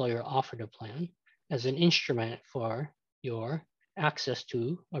the employer offered a plan as an instrument for your access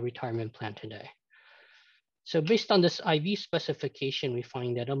to a retirement plan today. So based on this IV specification, we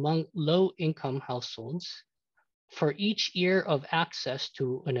find that among low-income households, for each year of access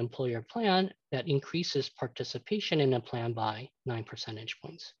to an employer plan, that increases participation in a plan by 9 percentage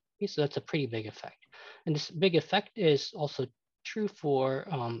points. Okay, so that's a pretty big effect. And this big effect is also true for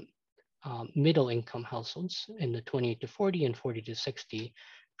middle-income households in the 28 to 40 and 40 to 60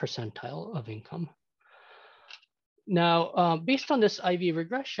 percentile of income. Now, based on this IV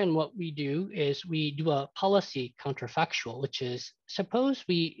regression, what we do is we do a policy counterfactual, which is suppose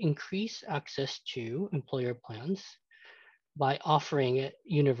we increase access to employer plans by offering it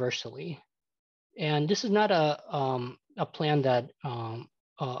universally. And this is not a plan that,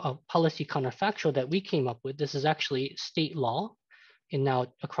 a policy counterfactual that we came up with. This is actually state law and now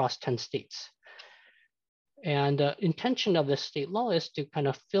across 10 states. And the intention of this state law is to kind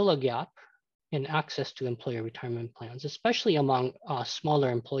of fill a gap in access to employer retirement plans, especially among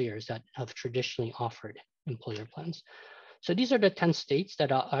smaller employers that have traditionally offered employer plans. So these are the 10 states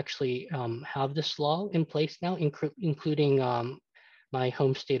that actually have this law in place now, including my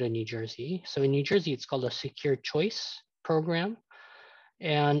home state of New Jersey. So in New Jersey, it's called a Secure Choice Program.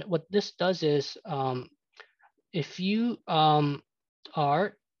 And what this does is if you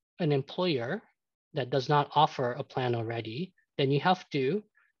are an employer that does not offer a plan already, then you have to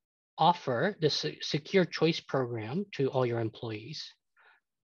offer the Secure Choice Program to all your employees.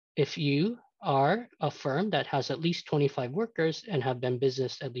 If you are a firm that has at least 25 workers and have been in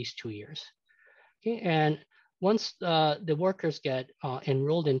business at least 2 years. Okay, and once the workers get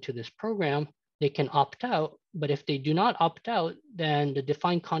enrolled into this program, they can opt out. But if they do not opt out, then the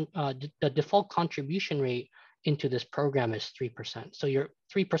default contribution rate into this program is 3%. So your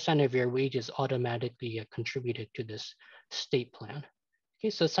 3% of your wages automatically contributed to this state plan. Okay,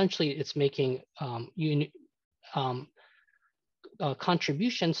 so essentially it's making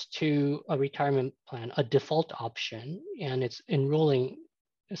contributions to a retirement plan a default option, and it's enrolling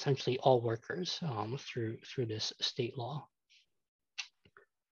essentially all workers through this state law.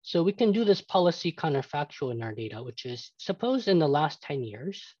 So we can do this policy counterfactual in our data, which is suppose in the last 10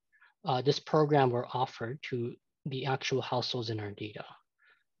 years, this program were offered to the actual households in our data.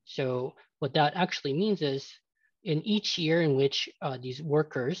 So what that actually means is in each year in which these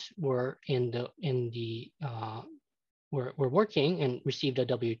workers were were working and received a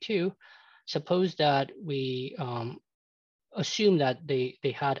W-2, suppose that we assume that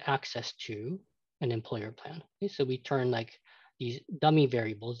they had access to an employer plan. Okay, so we turn like these dummy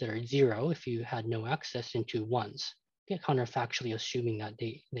variables that are 0 if you had no access into ones, okay, counterfactually assuming that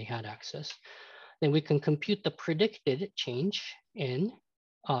they had access. Then we can compute the predicted change in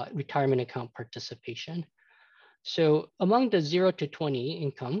retirement account participation. So among the 0 to 20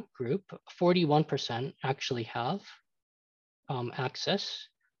 income group, 41% actually have access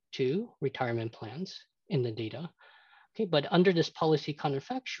to retirement plans in the data. Okay, but under this policy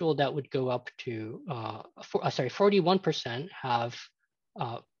counterfactual, that would go up to 41% have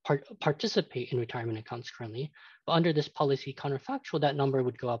participate in retirement accounts currently, but under this policy counterfactual, that number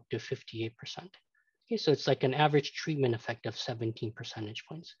would go up to 58%. Okay, so it's like an average treatment effect of 17 percentage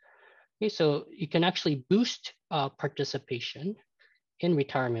points. Okay, so you can actually boost participation in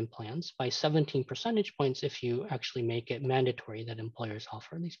retirement plans by 17 percentage points if you actually make it mandatory that employers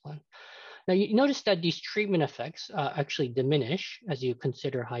offer these plans. Now, you notice that these treatment effects actually diminish as you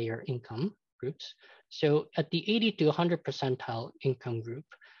consider higher income groups. So at the 80 to 100 percentile income group,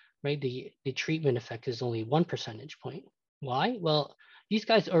 right, the treatment effect is only 1 percentage point. Why? Well, these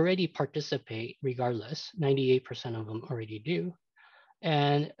guys already participate regardless. 98% of them already do.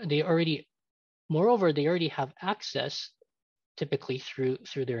 And moreover, they already have access typically through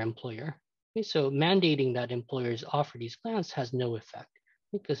their employer. Okay, so mandating that employers offer these plans has no effect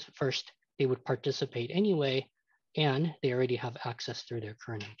because first, they would participate anyway, and they already have access through their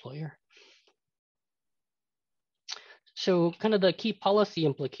current employer. So kind of the key policy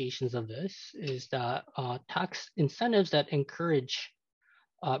implications of this is that tax incentives that encourage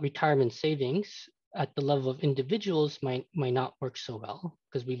retirement savings at the level of individuals might not work so well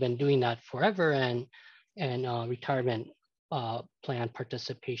because we've been doing that forever and retirement plan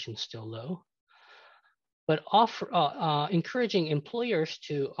participation is still low. But encouraging employers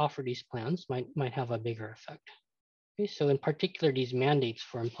to offer these plans might have a bigger effect. Okay, so in particular, these mandates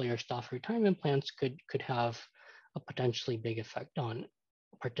for employers to offer retirement plans could have a potentially big effect on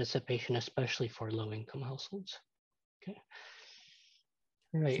participation, especially for low-income households. Okay.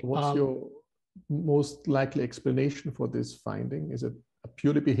 All right. So what's your most likely explanation for this finding? Is it a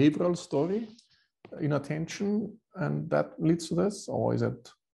purely behavioral story, inattention, and that leads to this, or is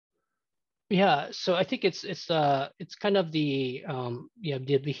it? Yeah, so I think it's kind of the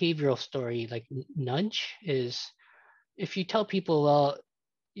behavioral story. Like nudge is, if you tell people, well,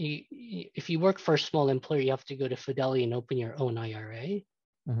 if you work for a small employer, you have to go to Fidelity and open your own IRA.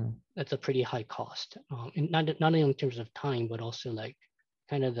 Mm-hmm. That's a pretty high cost, and not only in terms of time, but also like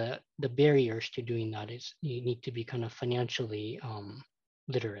kind of the barriers to doing that is you need to be kind of financially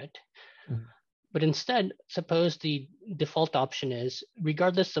literate. Mm-hmm. But instead, suppose the default option is,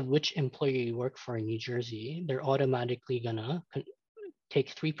 regardless of which employer you work for in New Jersey, they're automatically gonna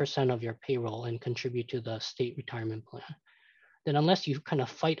take 3% of your payroll and contribute to the state retirement plan. Then unless you kind of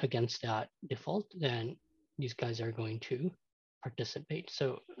fight against that default, then these guys are going to participate.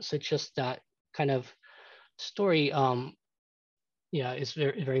 So it's just that kind of story, is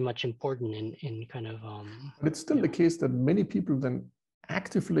very, very much important in kind of. But it's still the case that many people then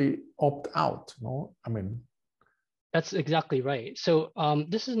actively opt out, no? I mean, that's exactly right. So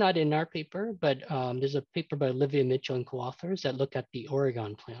this is not in our paper, but there's a paper by Olivia Mitchell and co-authors that look at the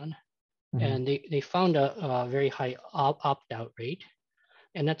Oregon plan. Mm-hmm. And they found a very high opt-out rate.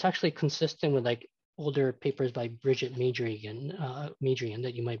 And that's actually consistent with like older papers by Bridget Madrian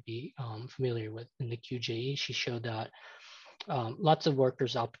that you might be familiar with in the QJE. She showed that lots of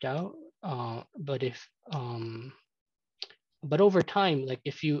workers opt out, but over time, like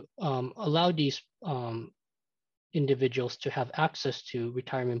if you allow these individuals to have access to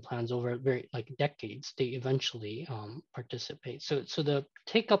retirement plans over very like decades, they eventually participate. So the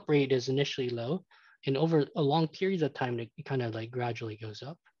take-up rate is initially low, and over a long period of time, it kind of like gradually goes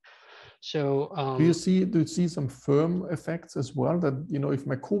up. So do you see some firm effects as well, that if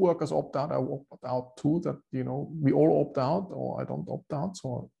my coworkers opt out, I will opt out too, that we all opt out, or I don't opt out?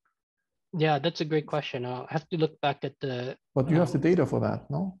 So yeah, that's a great question. I have to look back at the. But you have the data for that,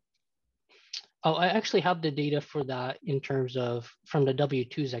 no? Oh, I actually have the data for that in terms of from the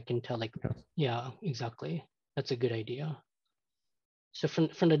W-2s. I can tell, like, yes. Yeah, exactly. That's a good idea. So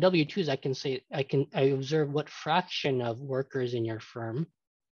from the W-2s, I can say I observe what fraction of workers in your firm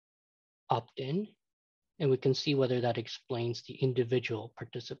opt in, and we can see whether that explains the individual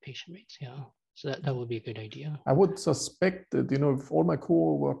participation rates. Yeah. So that would be a good idea. I would suspect that, if all my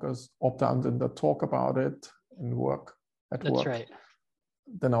co-workers opt out and they talk about it in work, That's right.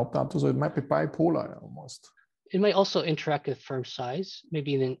 Then opt out too. So it might be bipolar almost. It might also interact with firm size,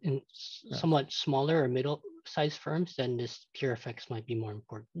 maybe in somewhat smaller or middle-sized firms, then this peer effects might be more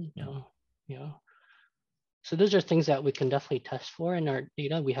important. Yeah. So those are things that we can definitely test for in our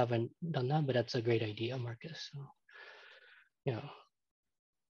data. We haven't done that, but that's a great idea, Marcus. So, yeah.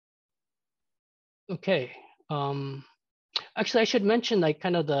 Okay. Actually, I should mention like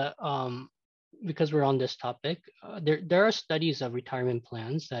kind of the because we're on this topic, there are studies of retirement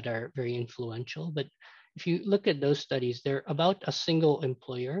plans that are very influential, but if you look at those studies, they're about a single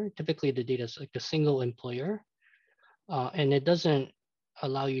employer. Typically, the data is like a single employer, and it doesn't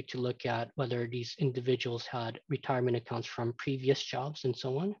allow you to look at whether these individuals had retirement accounts from previous jobs and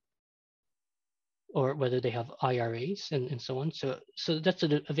so on, or whether they have IRAs and so on. So that's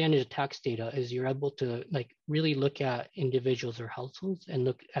the advantage of tax data, is you're able to like really look at individuals or households and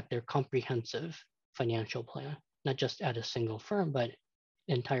look at their comprehensive financial plan, not just at a single firm, but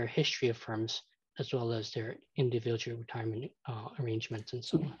the entire history of firms, as well as their individual retirement arrangements and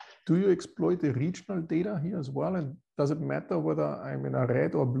so on. Do you exploit the regional data here as well? And does it matter whether I'm in a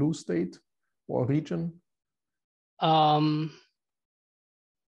red or blue state or region?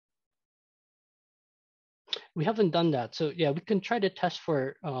 We haven't done that. So yeah, we can try to test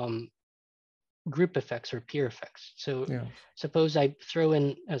for group effects or peer effects. So yeah. Suppose I throw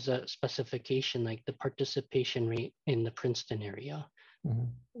in as a specification, like the participation rate in the Princeton area.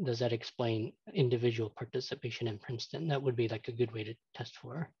 Mm-hmm. Does that explain individual participation in Princeton? That would be like a good way to test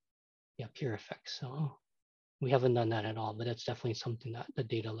for, yeah, peer effects. So we haven't done that at all, but that's definitely something that the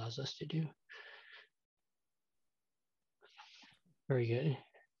data allows us to do. Very good.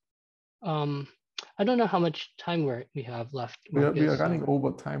 I don't know how much time we have left. We are running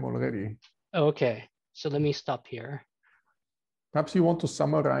over time already. Oh, okay. So let me stop here. Perhaps you want to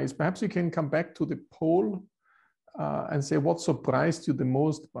summarize. Perhaps you can come back to the poll and say what surprised you the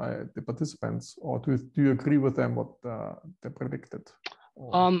most by the participants, or do you agree with them what they predicted?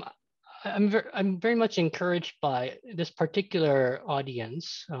 I'm very much encouraged by this particular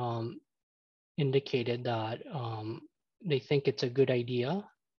audience. Indicated that they think it's a good idea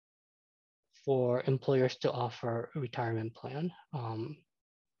for employers to offer a retirement plan.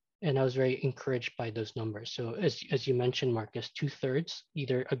 And I was very encouraged by those numbers. So as you mentioned, Marcus, 2/3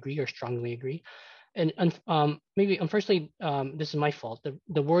 either agree or strongly agree. And maybe, unfortunately, this is my fault.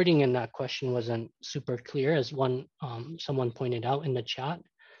 The wording in that question wasn't super clear, as someone pointed out in the chat,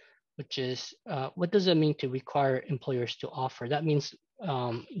 which is, what does it mean to require employers to offer? That means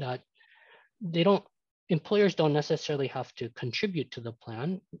that employers don't necessarily have to contribute to the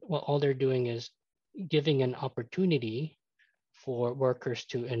plan. Well, all they're doing is giving an opportunity for workers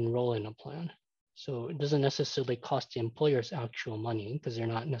to enroll in a plan. So it doesn't necessarily cost the employers actual money, because they're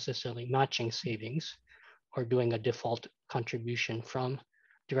not necessarily matching savings or doing a default contribution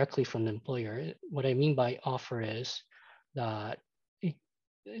directly from the employer. What I mean by offer is that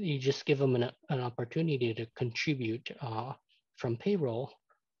you just give them an opportunity to contribute from payroll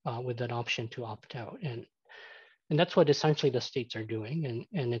with an option to opt out. And that's what essentially the states are doing.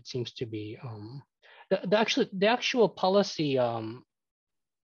 And it seems to be the actual policy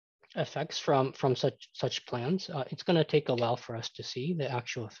effects from such plans. It's going to take a while for us to see the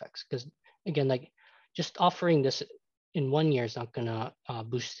actual effects, because again, like just offering this in 1 year is not going to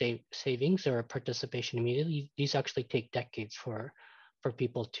boost savings or participation immediately. These actually take decades for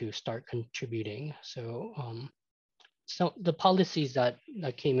people to start contributing. So the policies that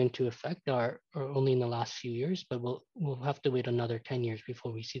came into effect are only in the last few years, but we'll have to wait another 10 years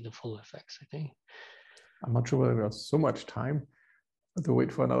before we see the full effects, I think. I'm not sure whether there's so much time to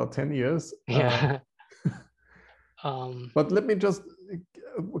wait for another 10 years. Yeah. But let me just,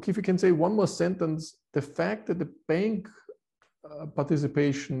 if you can say one more sentence, the fact that the bank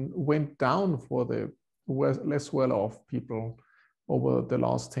participation went down for the less well-off people over the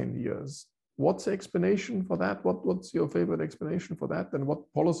last 10 years. What's the explanation for that? What's your favorite explanation for that? And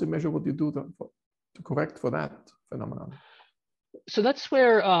what policy measure would you do to correct for that phenomenon? So that's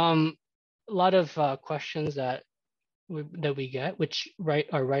where a lot of questions that we get, which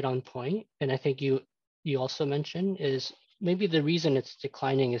are right on point. And I think you also mentioned is maybe the reason it's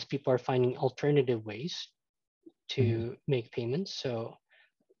declining is people are finding alternative ways to make payments. So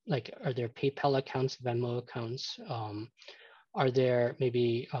like, are there PayPal accounts, Venmo accounts? Are there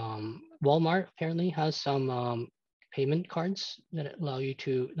maybe Walmart apparently has some payment cards that allow you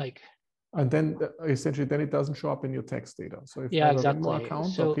to like. And then essentially, then it doesn't show up in your tax data. So if you have a Venmo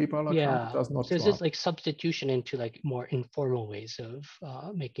account or PayPal account, it does not show up. So it's like substitution into like more informal ways of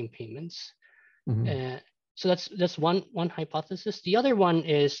making payments. So that's one hypothesis. The other one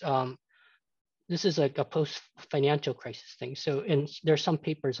is this is like a post-financial crisis thing. So there's some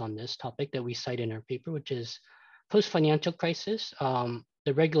papers on this topic that we cite in our paper, which is post-financial crisis.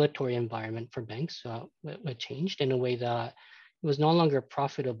 The regulatory environment for banks changed in a way that it was no longer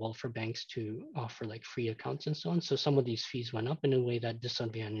profitable for banks to offer like free accounts and so on. So some of these fees went up in a way that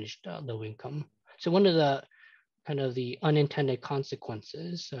disadvantaged low income. So one of the kind of the unintended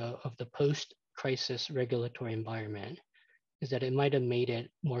consequences of the post-crisis regulatory environment is that it might have made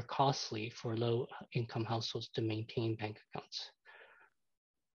it more costly for low income households to maintain bank accounts.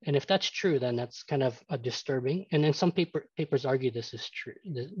 And if that's true, then that's kind of a disturbing. And then some papers argue this is true.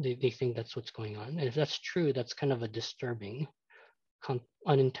 They think that's what's going on. And if that's true, that's kind of a disturbing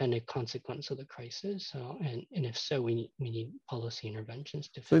unintended consequence of the crisis. So, and if so, we need policy interventions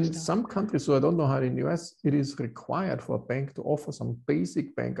to fix that. So in some countries, so I don't know how in the US, it is required for a bank to offer some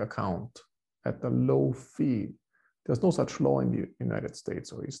basic bank account at a low fee. There's no such law in the United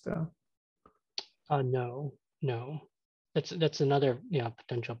States, or is there? No. That's another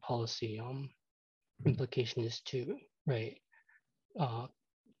potential policy implication is to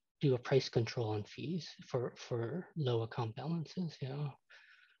do a price control on fees for low account balances. Can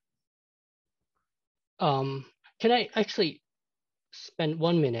I actually spend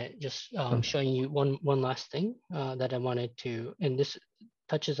 1 minute just showing you one last thing that I wanted to, and this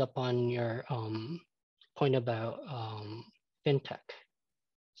touches upon your point about fintech.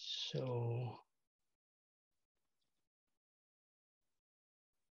 So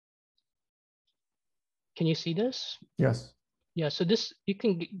can you see this? Yes. Yeah, so this, you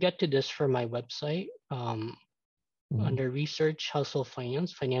can get to this from my website under research, household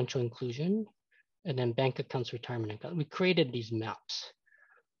finance, financial inclusion, and then bank accounts, retirement account. We created these maps.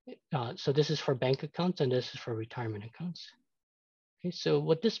 So this is for bank accounts and this is for retirement accounts. Okay, so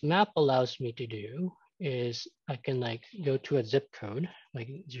what this map allows me to do is I can like go to a zip code like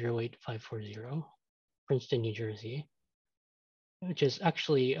 08540, Princeton, New Jersey, which is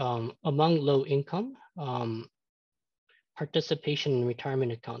actually among low income, participation in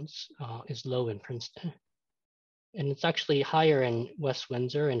retirement accounts is low in Princeton. And it's actually higher in West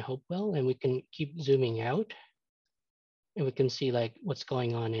Windsor and Hopewell, and we can keep zooming out and we can see like what's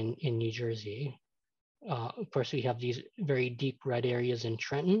going on in New Jersey. Of course, we have these very deep red areas in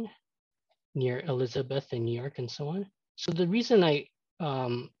Trenton, near Elizabeth and New York and so on. So the reason I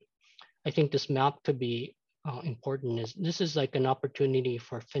think this map could be important is this is like an opportunity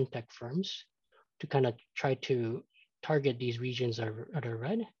for fintech firms to kind of try to target these regions that are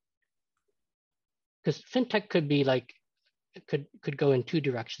red. Because fintech could be like, could go in two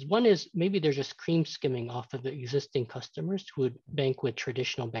directions. One is maybe they're just cream skimming off of the existing customers who would bank with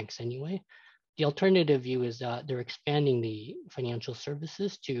traditional banks anyway. The alternative view is that they're expanding the financial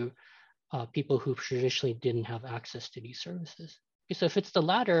services to people who traditionally didn't have access to these services. Okay, so if it's the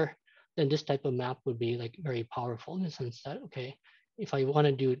latter, then this type of map would be like very powerful in the sense that, okay, if I want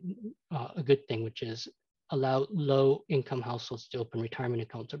to do a good thing, which is allow low income households to open retirement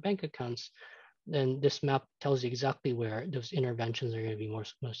accounts or bank accounts, then this map tells you exactly where those interventions are going to be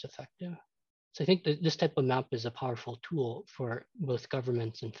most effective. So I think that this type of map is a powerful tool for both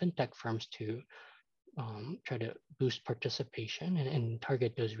governments and fintech firms to try to boost participation and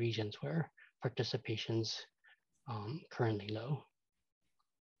target those regions where participation's currently low.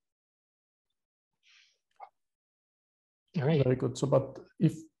 All right. Very good.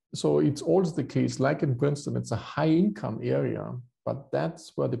 So it's also the case, like in Princeton, it's a high income area, but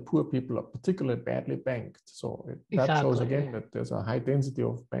that's where the poor people are particularly badly banked. So that shows again that there's a high density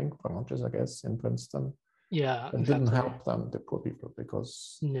of bank branches, I guess, in Princeton. Yeah, and didn't help them, the poor people,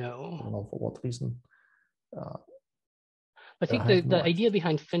 because I don't know for what reason. I think the idea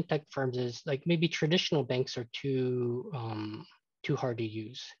behind fintech firms is like maybe traditional banks are too hard to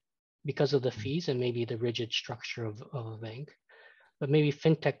use because of the fees and maybe the rigid structure of a bank. But maybe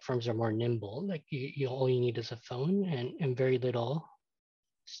fintech firms are more nimble. Like all you need is a phone and very little.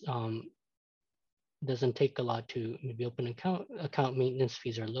 Doesn't take a lot to maybe open an account. Account maintenance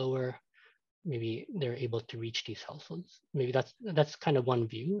fees are lower. Maybe they're able to reach these households. Maybe that's kind of one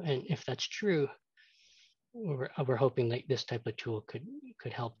view. And if that's true, we're hoping that this type of tool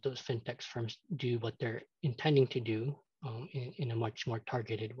could help those fintech firms do what they're intending to do in a much more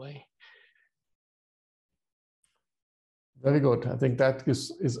targeted way. Very good. I think that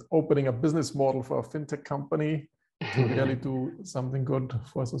is opening a business model for a fintech company to really do something good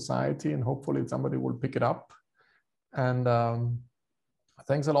for society, and hopefully somebody will pick it up. And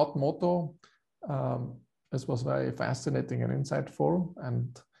thanks a lot, Moto. This was very fascinating and insightful,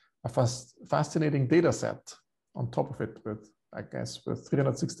 and a fascinating data set on top of it with, I guess, with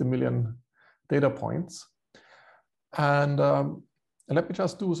 360 million data points. And let me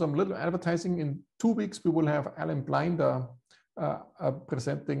just do some little advertising. In 2 weeks, we will have Alan Blinder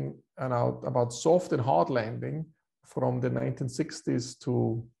presenting about soft and hard landing from the 1960s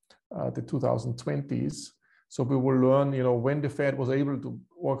to the 2020s. So we will learn, when the Fed was able to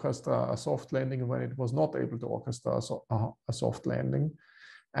orchestrate a soft landing and when it was not able to orchestrate a soft landing.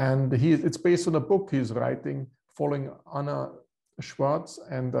 And it's based on a book he's writing, following Anna Schwartz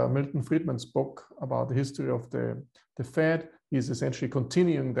and Milton Friedman's book about the history of the Fed. He's essentially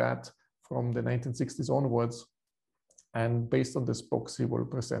continuing that from the 1960s onwards. And based on this books, he will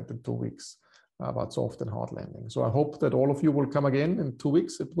present in 2 weeks about soft and hard landing. So I hope that all of you will come again in 2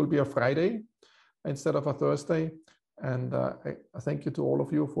 weeks. It will be a Friday instead of a Thursday. And I thank you to all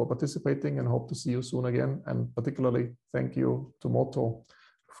of you for participating and hope to see you soon again. And particularly thank you to Moto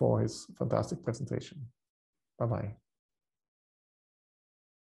for his fantastic presentation. Bye-bye.